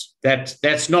 ounces.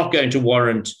 That's not going to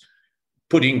warrant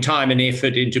putting time and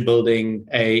effort into building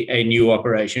a new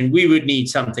operation. We would need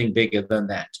something bigger than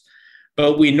that.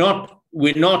 But we're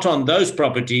not on those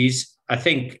properties. I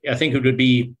think it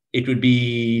would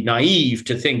be naive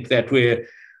to think that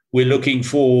we're looking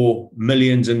for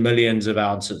millions and millions of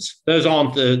ounces. Those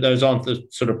aren't the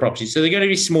sort of properties. So they're going to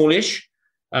be smallish,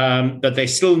 but they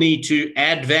still need to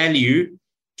add value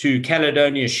to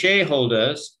Caledonia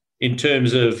shareholders in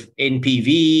terms of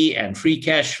NPV and free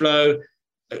cash flow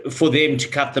for them to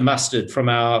cut the mustard from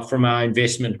our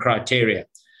investment criteria.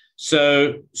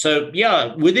 So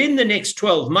yeah, within the next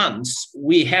 12 months,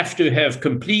 we have to have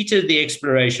completed the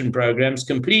exploration programs,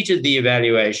 completed the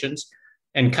evaluations,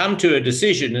 and come to a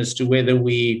decision as to whether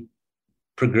we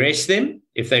progress them,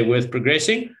 if they're worth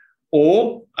progressing,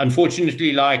 or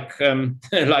unfortunately, like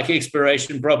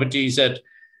exploration properties that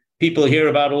people hear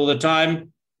about all the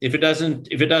time, if it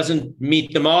doesn't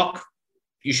meet the mark,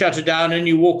 you shut it down and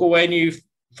you walk away and you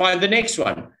find the next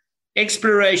one.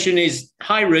 Exploration is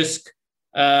high risk,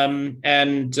 and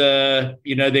there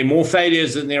are more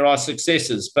failures than there are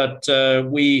successes. But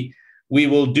we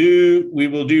will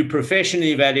do professional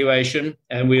evaluation,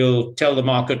 and we'll tell the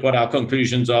market what our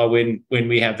conclusions are when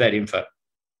we have that info.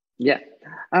 Yeah.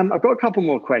 I've got a couple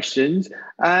more questions.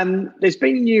 There's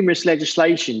been numerous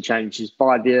legislation changes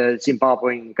by the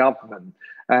Zimbabwean government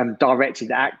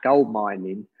directed at gold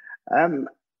mining.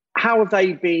 How have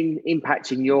they been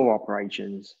impacting your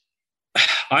operations?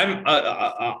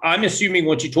 I'm assuming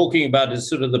what you're talking about is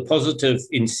sort of the positive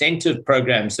incentive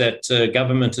programs that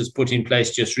government has put in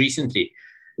place just recently.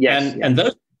 Yes. And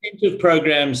those incentive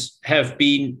programs have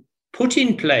been put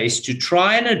in place to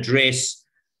try and address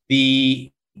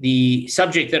the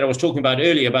subject that I was talking about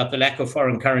earlier about the lack of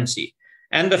foreign currency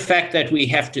and the fact that we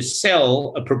have to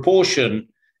sell a proportion,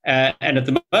 and at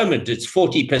the moment it's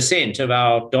 40% of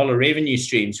our dollar revenue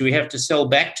streams. We have to sell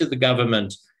back to the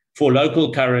government for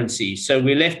local currency. So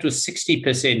we're left with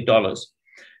 60% dollars.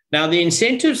 Now, the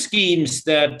incentive schemes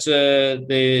that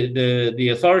the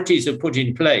authorities have put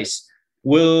in place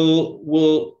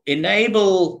will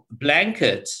enable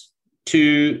Blanket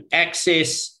to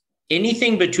access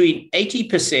anything between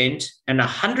 80% and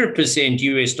 100%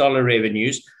 US dollar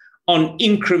revenues on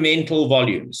incremental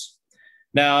volumes.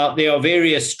 Now, there are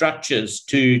various structures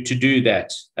to do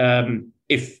that.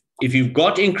 If you've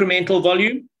got incremental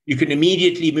volume, you can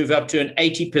immediately move up to an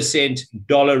 80%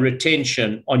 dollar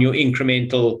retention on your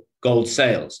incremental gold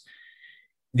sales.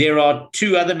 There are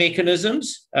two other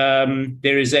mechanisms.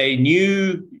 There is a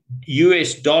new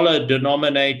US dollar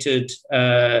denominated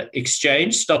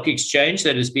stock exchange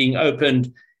that is being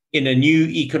opened in a new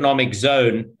economic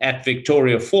zone at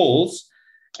Victoria Falls.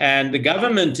 And the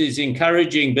government is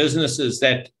encouraging businesses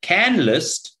that can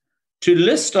list to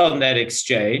list on that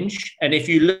exchange. And if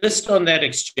you list on that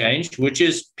exchange, which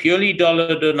is purely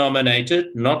dollar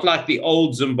denominated, not like the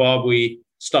old Zimbabwe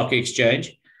stock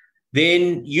exchange,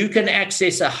 then you can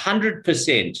access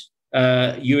 100%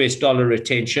 US dollar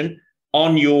retention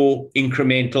on your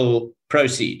incremental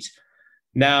proceeds.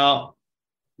 Now,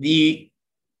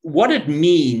 what it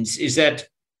means is that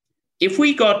if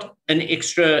we got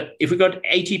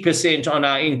 80% on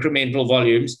our incremental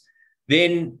volumes,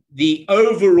 then the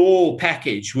overall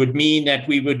package would mean that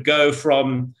we would go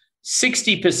from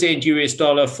 60% US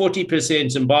dollar,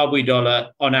 40% Zimbabwe dollar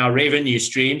on our revenue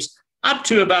streams up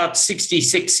to about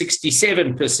 66,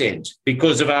 67%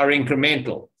 because of our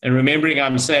incremental. And remembering,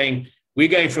 I'm saying we're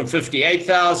going from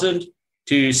 58,000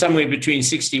 to somewhere between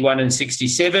 61 and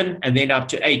 67, and then up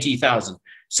to 80,000.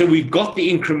 So we've got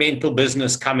the incremental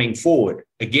business coming forward.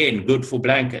 Again, good for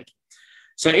Blanket.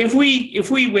 So if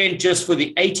we went just for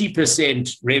the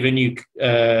 80% revenue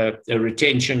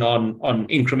retention on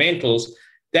incrementals,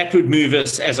 that would move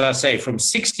us, as I say, from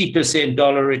 60%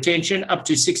 dollar retention up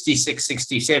to 66,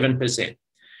 67%.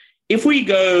 If we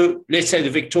go, let's say, the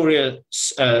Victoria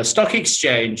Stock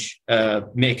Exchange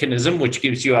mechanism, which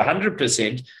gives you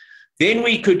 100%, then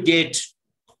we could get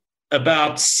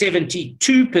about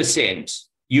 72%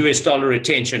 US dollar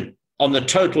retention on the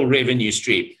total revenue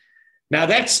stream. Now,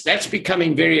 that's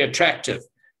becoming very attractive.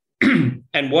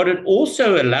 And what it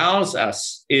also allows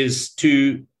us is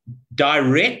to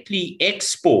directly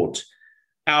export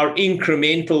our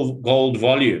incremental gold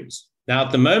volumes. Now,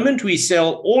 at the moment, we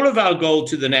sell all of our gold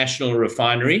to the National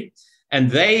Refinery, and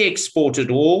they export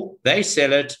it all, they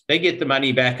sell it, they get the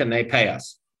money back, and they pay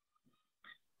us.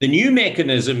 The new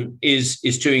mechanism is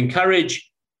to encourage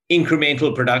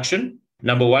incremental production.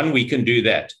 Number one, we can do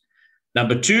that.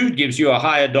 Number two, it gives you a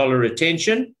higher dollar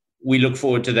retention. We look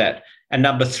forward to that. And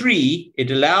number three,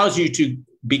 it allows you to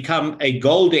become a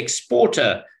gold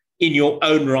exporter in your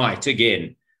own right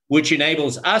again, which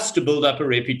enables us to build up a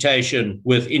reputation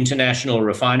with international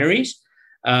refineries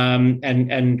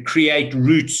and create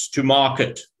routes to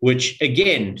market, which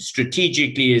again,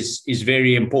 strategically is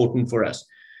very important for us.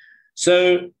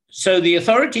 So the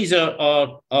authorities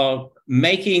are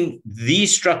making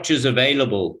these structures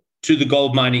available to the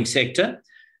gold mining sector,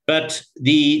 but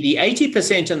the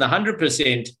 80% and the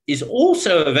 100% is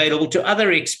also available to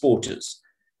other exporters.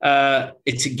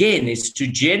 It's to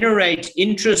generate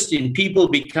interest in people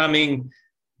becoming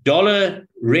dollar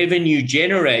revenue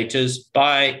generators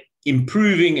by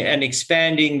improving and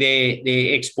expanding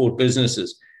their export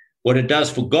businesses. What it does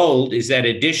for gold is that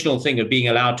additional thing of being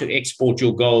allowed to export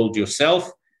your gold yourself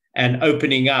and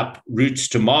opening up routes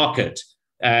to market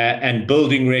and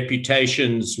building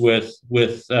reputations with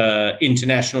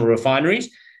international refineries.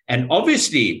 And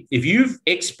obviously, if you've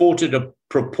exported a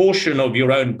proportion of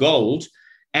your own gold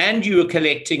and you are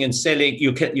collecting and selling,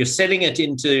 you're selling it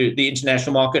into the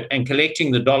international market and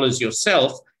collecting the dollars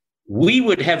yourself, we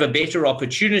would have a better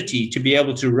opportunity to be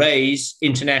able to raise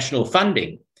international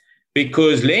funding,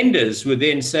 because lenders would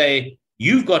then say,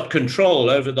 you've got control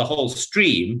over the whole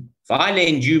stream. If I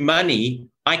lend you money,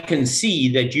 I can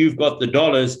see that you've got the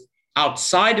dollars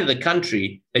outside of the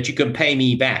country that you can pay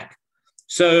me back.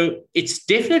 So it's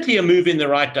definitely a move in the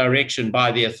right direction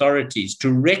by the authorities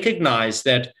to recognize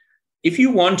that if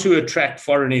you want to attract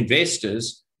foreign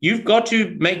investors, you've got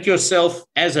to make yourself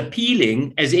as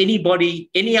appealing as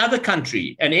anybody, any other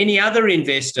country, and any other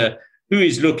investor who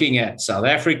is looking at South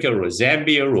Africa or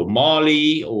Zambia or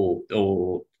Mali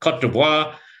or Cote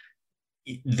d'Ivoire.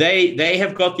 They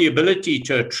have got the ability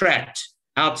to attract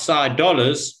outside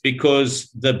dollars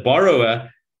because the borrower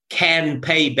can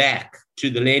pay back to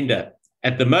the lender.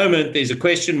 At the moment, there's a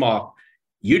question mark.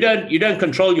 You don't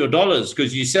control your dollars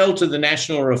because you sell to the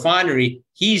National Refinery.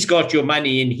 He's got your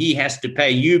money and he has to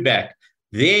pay you back.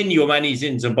 then your money's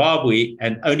in Zimbabwe,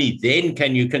 and only then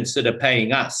can you consider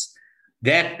paying us.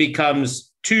 That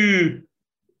becomes too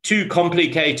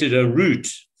complicated a route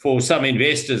for some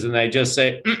investors, and they just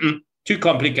say, too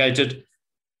complicated.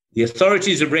 The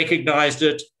authorities have recognized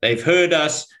it, they've heard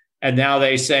us, and now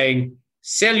they're saying,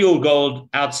 sell your gold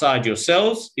outside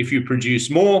yourselves if you produce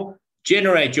more,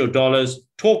 generate your dollars,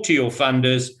 talk to your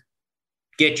funders,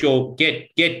 get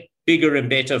bigger and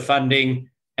better funding,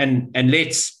 and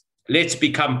let's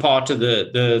become part of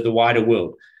the wider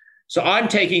world. So I'm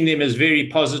taking them as very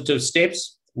positive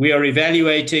steps. We are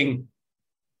evaluating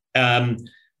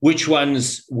which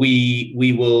ones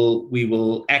we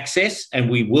will access, and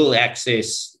we will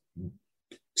access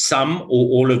some or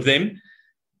all of them,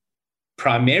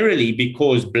 primarily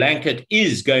because Blanket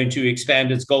is going to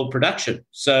expand its gold production.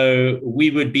 So we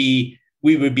would be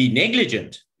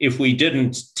negligent if we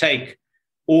didn't take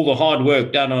all the hard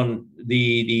work done on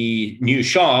the new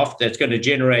shaft that's going to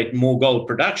generate more gold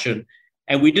production,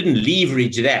 and we didn't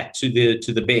leverage that to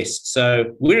the best.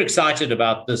 So we're excited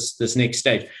about this next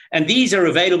stage. And these are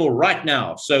available right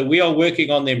now. So we are working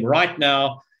on them right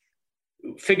now,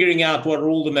 figuring out what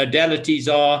all the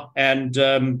modalities are. And,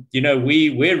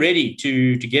 we're ready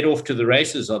to get off to the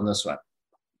races on this one.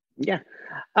 Yeah.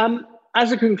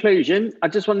 As a conclusion, I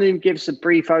just wanted to give us a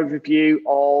brief overview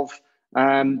of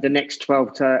the next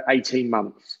 12 to 18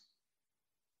 months.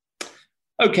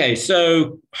 Okay,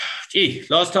 so,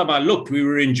 last time I looked, we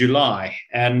were in July,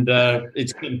 and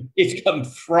it's come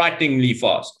frighteningly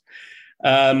fast.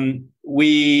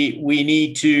 We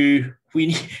need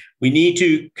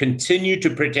to continue to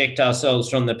protect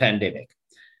ourselves from the pandemic.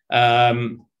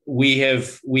 We're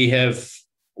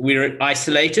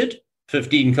isolated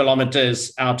 15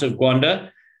 kilometers out of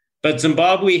Gwanda, but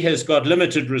Zimbabwe has got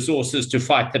limited resources to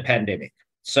fight the pandemic.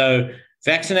 So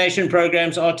vaccination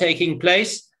programs are taking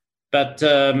place, but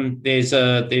there's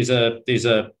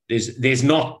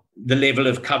not the level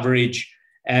of coverage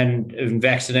and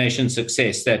vaccination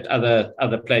success that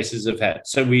other places have had.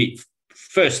 So we've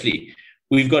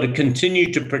got to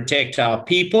continue to protect our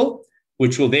people,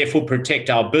 which will therefore protect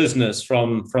our business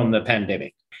from the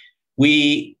pandemic.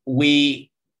 We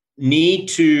need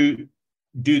to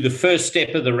do the first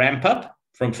step of the ramp up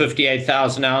from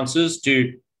 58,000 ounces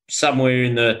to somewhere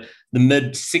in the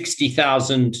mid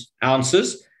 60,000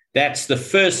 ounces. That's the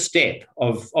first step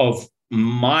of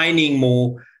mining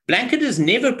more. Blanket has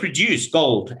never produced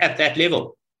gold at that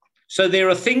level. So there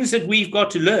are things that we've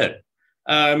got to learn.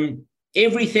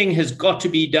 Everything has got to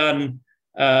be done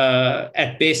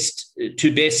to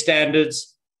best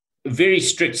standards, very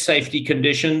strict safety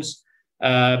conditions.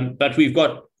 But we've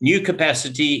got new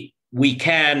capacity. We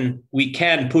can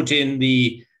put in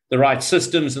the right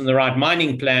systems and the right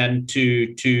mining plan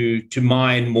to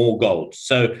mine more gold.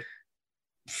 So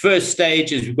first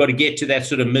stage is we've got to get to that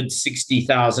sort of mid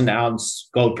 60,000 ounce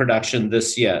gold production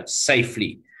this year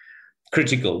safely.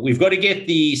 Critical. We've got to get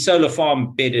the solar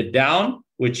farm bedded down,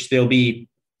 which there'll be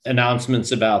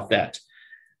announcements about that.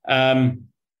 Then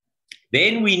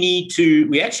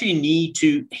we actually need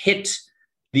to hit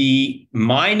the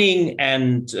mining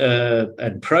and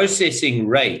processing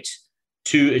rate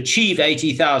to achieve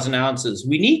 80,000 ounces.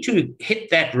 We need to hit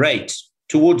that rate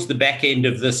towards the back end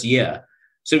of this year.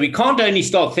 So we can't only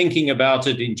start thinking about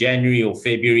it in January or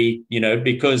February,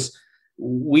 because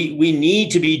we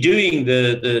need to be doing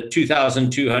the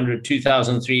 2,200,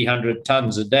 2,300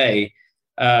 tons a day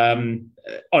on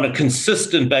a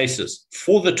consistent basis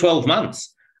for the 12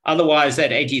 months. Otherwise,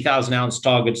 that 80,000 ounce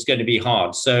target is going to be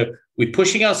hard. So we're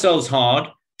pushing ourselves hard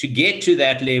to get to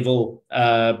that level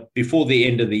before the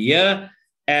end of the year.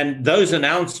 And those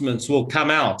announcements will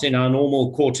come out in our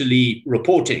normal quarterly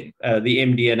reporting, the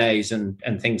MD&As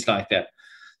and things like that.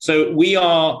 So we've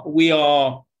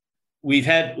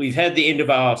had the end of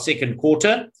our second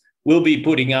quarter. We'll be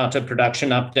putting out a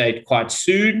production update quite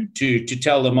soon to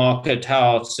tell the market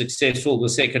how successful the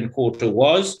second quarter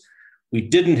was. We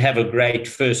didn't have a great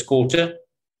first quarter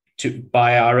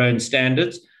by our own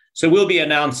standards. So we'll be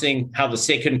announcing how the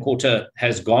second quarter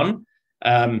has gone.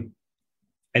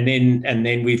 And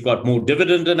then we've got more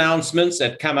dividend announcements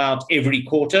that come out every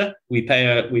quarter. We pay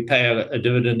a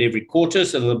dividend every quarter.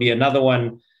 So there'll be another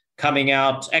one coming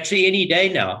out actually any day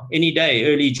now,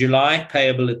 early July,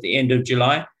 payable at the end of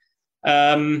July.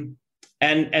 And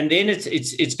then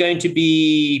it's going to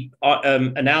be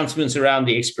announcements around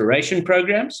the exploration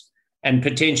programs and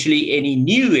potentially any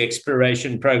new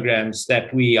exploration programs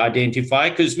that we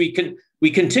identify, because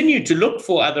we continue to look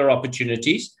for other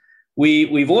opportunities.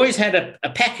 We've always had a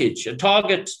package, a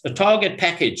target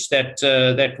package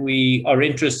that we are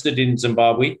interested in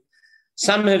Zimbabwe.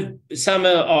 Some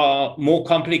are more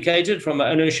complicated from an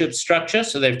ownership structure,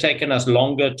 so they've taken us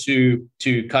longer to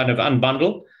kind of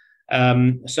unbundle.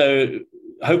 So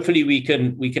hopefully we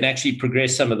can actually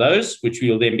progress some of those, which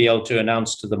we'll then be able to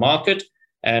announce to the market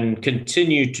and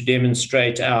continue to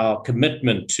demonstrate our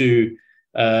commitment to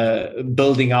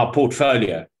building our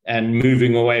portfolio and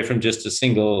moving away from just a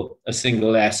single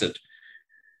asset.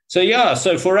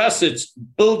 So for us, it's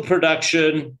build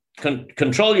production,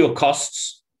 control your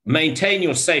costs, maintain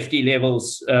your safety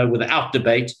levels without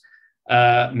debate,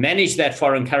 manage that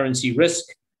foreign currency risk,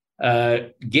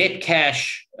 get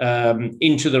cash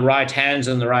into the right hands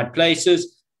and the right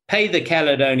places, pay the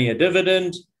Caledonia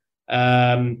dividend,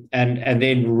 and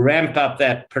then ramp up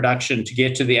that production to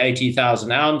get to the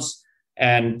 80,000 ounce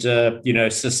and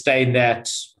sustain that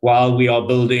while we are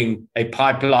building a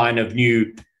pipeline of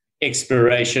new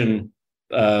exploration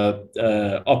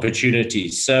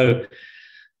opportunities. So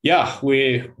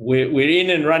we're in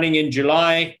and running in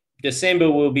July. December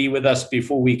will be with us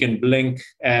before we can blink,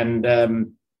 and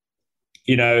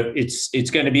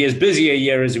it's going to be as busy a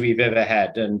year as we've ever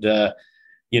had. And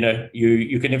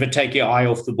you can never take your eye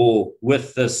off the ball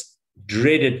with this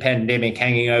dreaded pandemic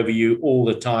hanging over you all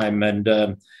the time. And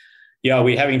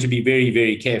we're having to be very,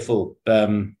 very careful.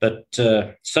 But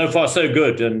so far, so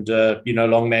good. And,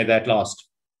 long may that last.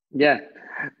 Yeah.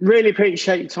 Really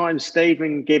appreciate your time, Steve,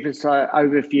 and give us an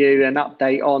overview and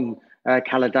update on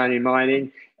Caledonia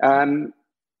Mining.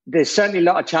 There's certainly a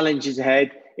lot of challenges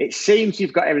ahead. It seems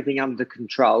you've got everything under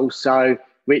control, so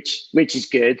which is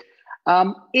good.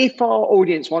 If our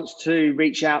audience wants to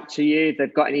reach out to you,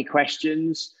 they've got any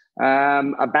questions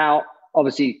about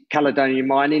obviously Caledonia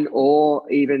Mining or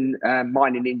even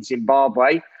mining in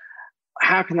Zimbabwe,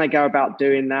 how can they go about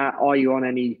doing that? Are you on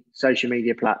any social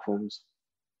media platforms?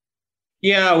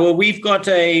 Yeah, well, we've got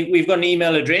an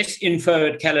email address,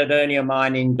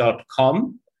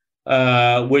 info@caledoniamining.com,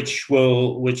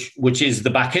 which is the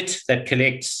bucket that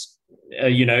collects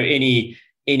any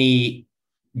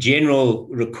general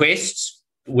requests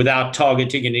without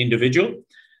targeting an individual.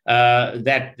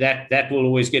 That will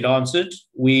always get answered.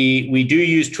 We do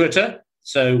use Twitter,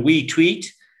 so we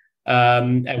tweet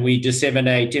and we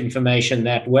disseminate information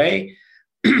that way.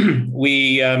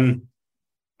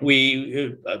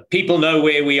 People know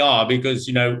where we are because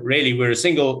really we're a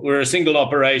single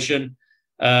operation.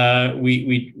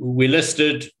 We're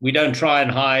listed. We don't try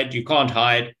and hide. You can't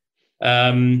hide.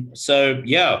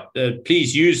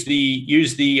 Please use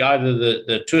the either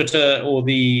the Twitter or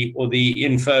the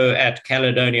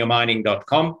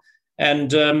info@caledoniamining.com,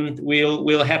 and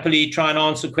we'll happily try and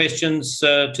answer questions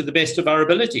to the best of our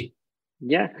ability.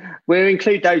 Yeah, we'll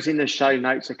include those in the show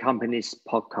notes accompanying this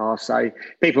podcast. So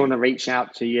people want to reach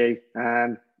out to you,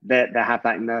 they have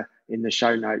that in the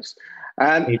show notes.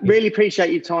 Really appreciate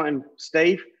your time,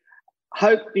 Steve.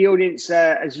 Hope the audience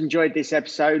has enjoyed this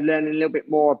episode, learning a little bit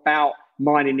more about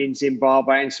mining in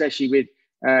Zimbabwe, and especially with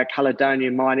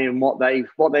Caledonia Mining and what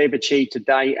they've achieved to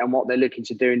date and what they're looking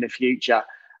to do in the future.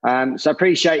 So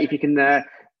appreciate if you can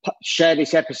share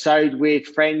this episode with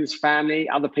friends, family,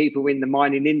 other people in the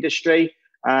mining industry,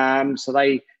 so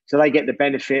they get the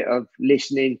benefit of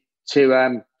listening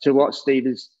to what Steve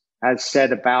has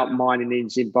said about mining in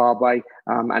Zimbabwe,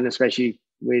 and especially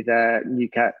with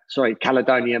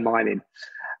Caledonia Mining.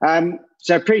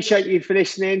 So appreciate you for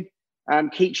listening.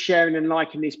 Keep sharing and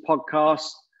liking this podcast.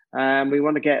 We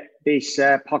want to get this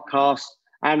podcast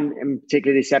and in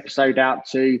particular this episode out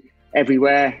to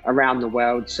everywhere around the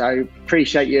world. So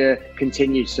appreciate your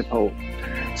continued support.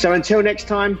 So until next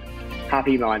time,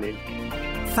 happy mining.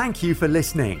 Thank you for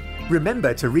listening.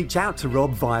 Remember to reach out to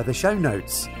Rob via the show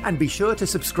notes and be sure to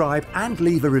subscribe and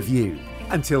leave a review.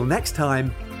 Until next time,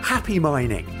 happy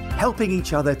mining, helping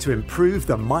each other to improve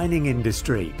the mining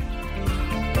industry.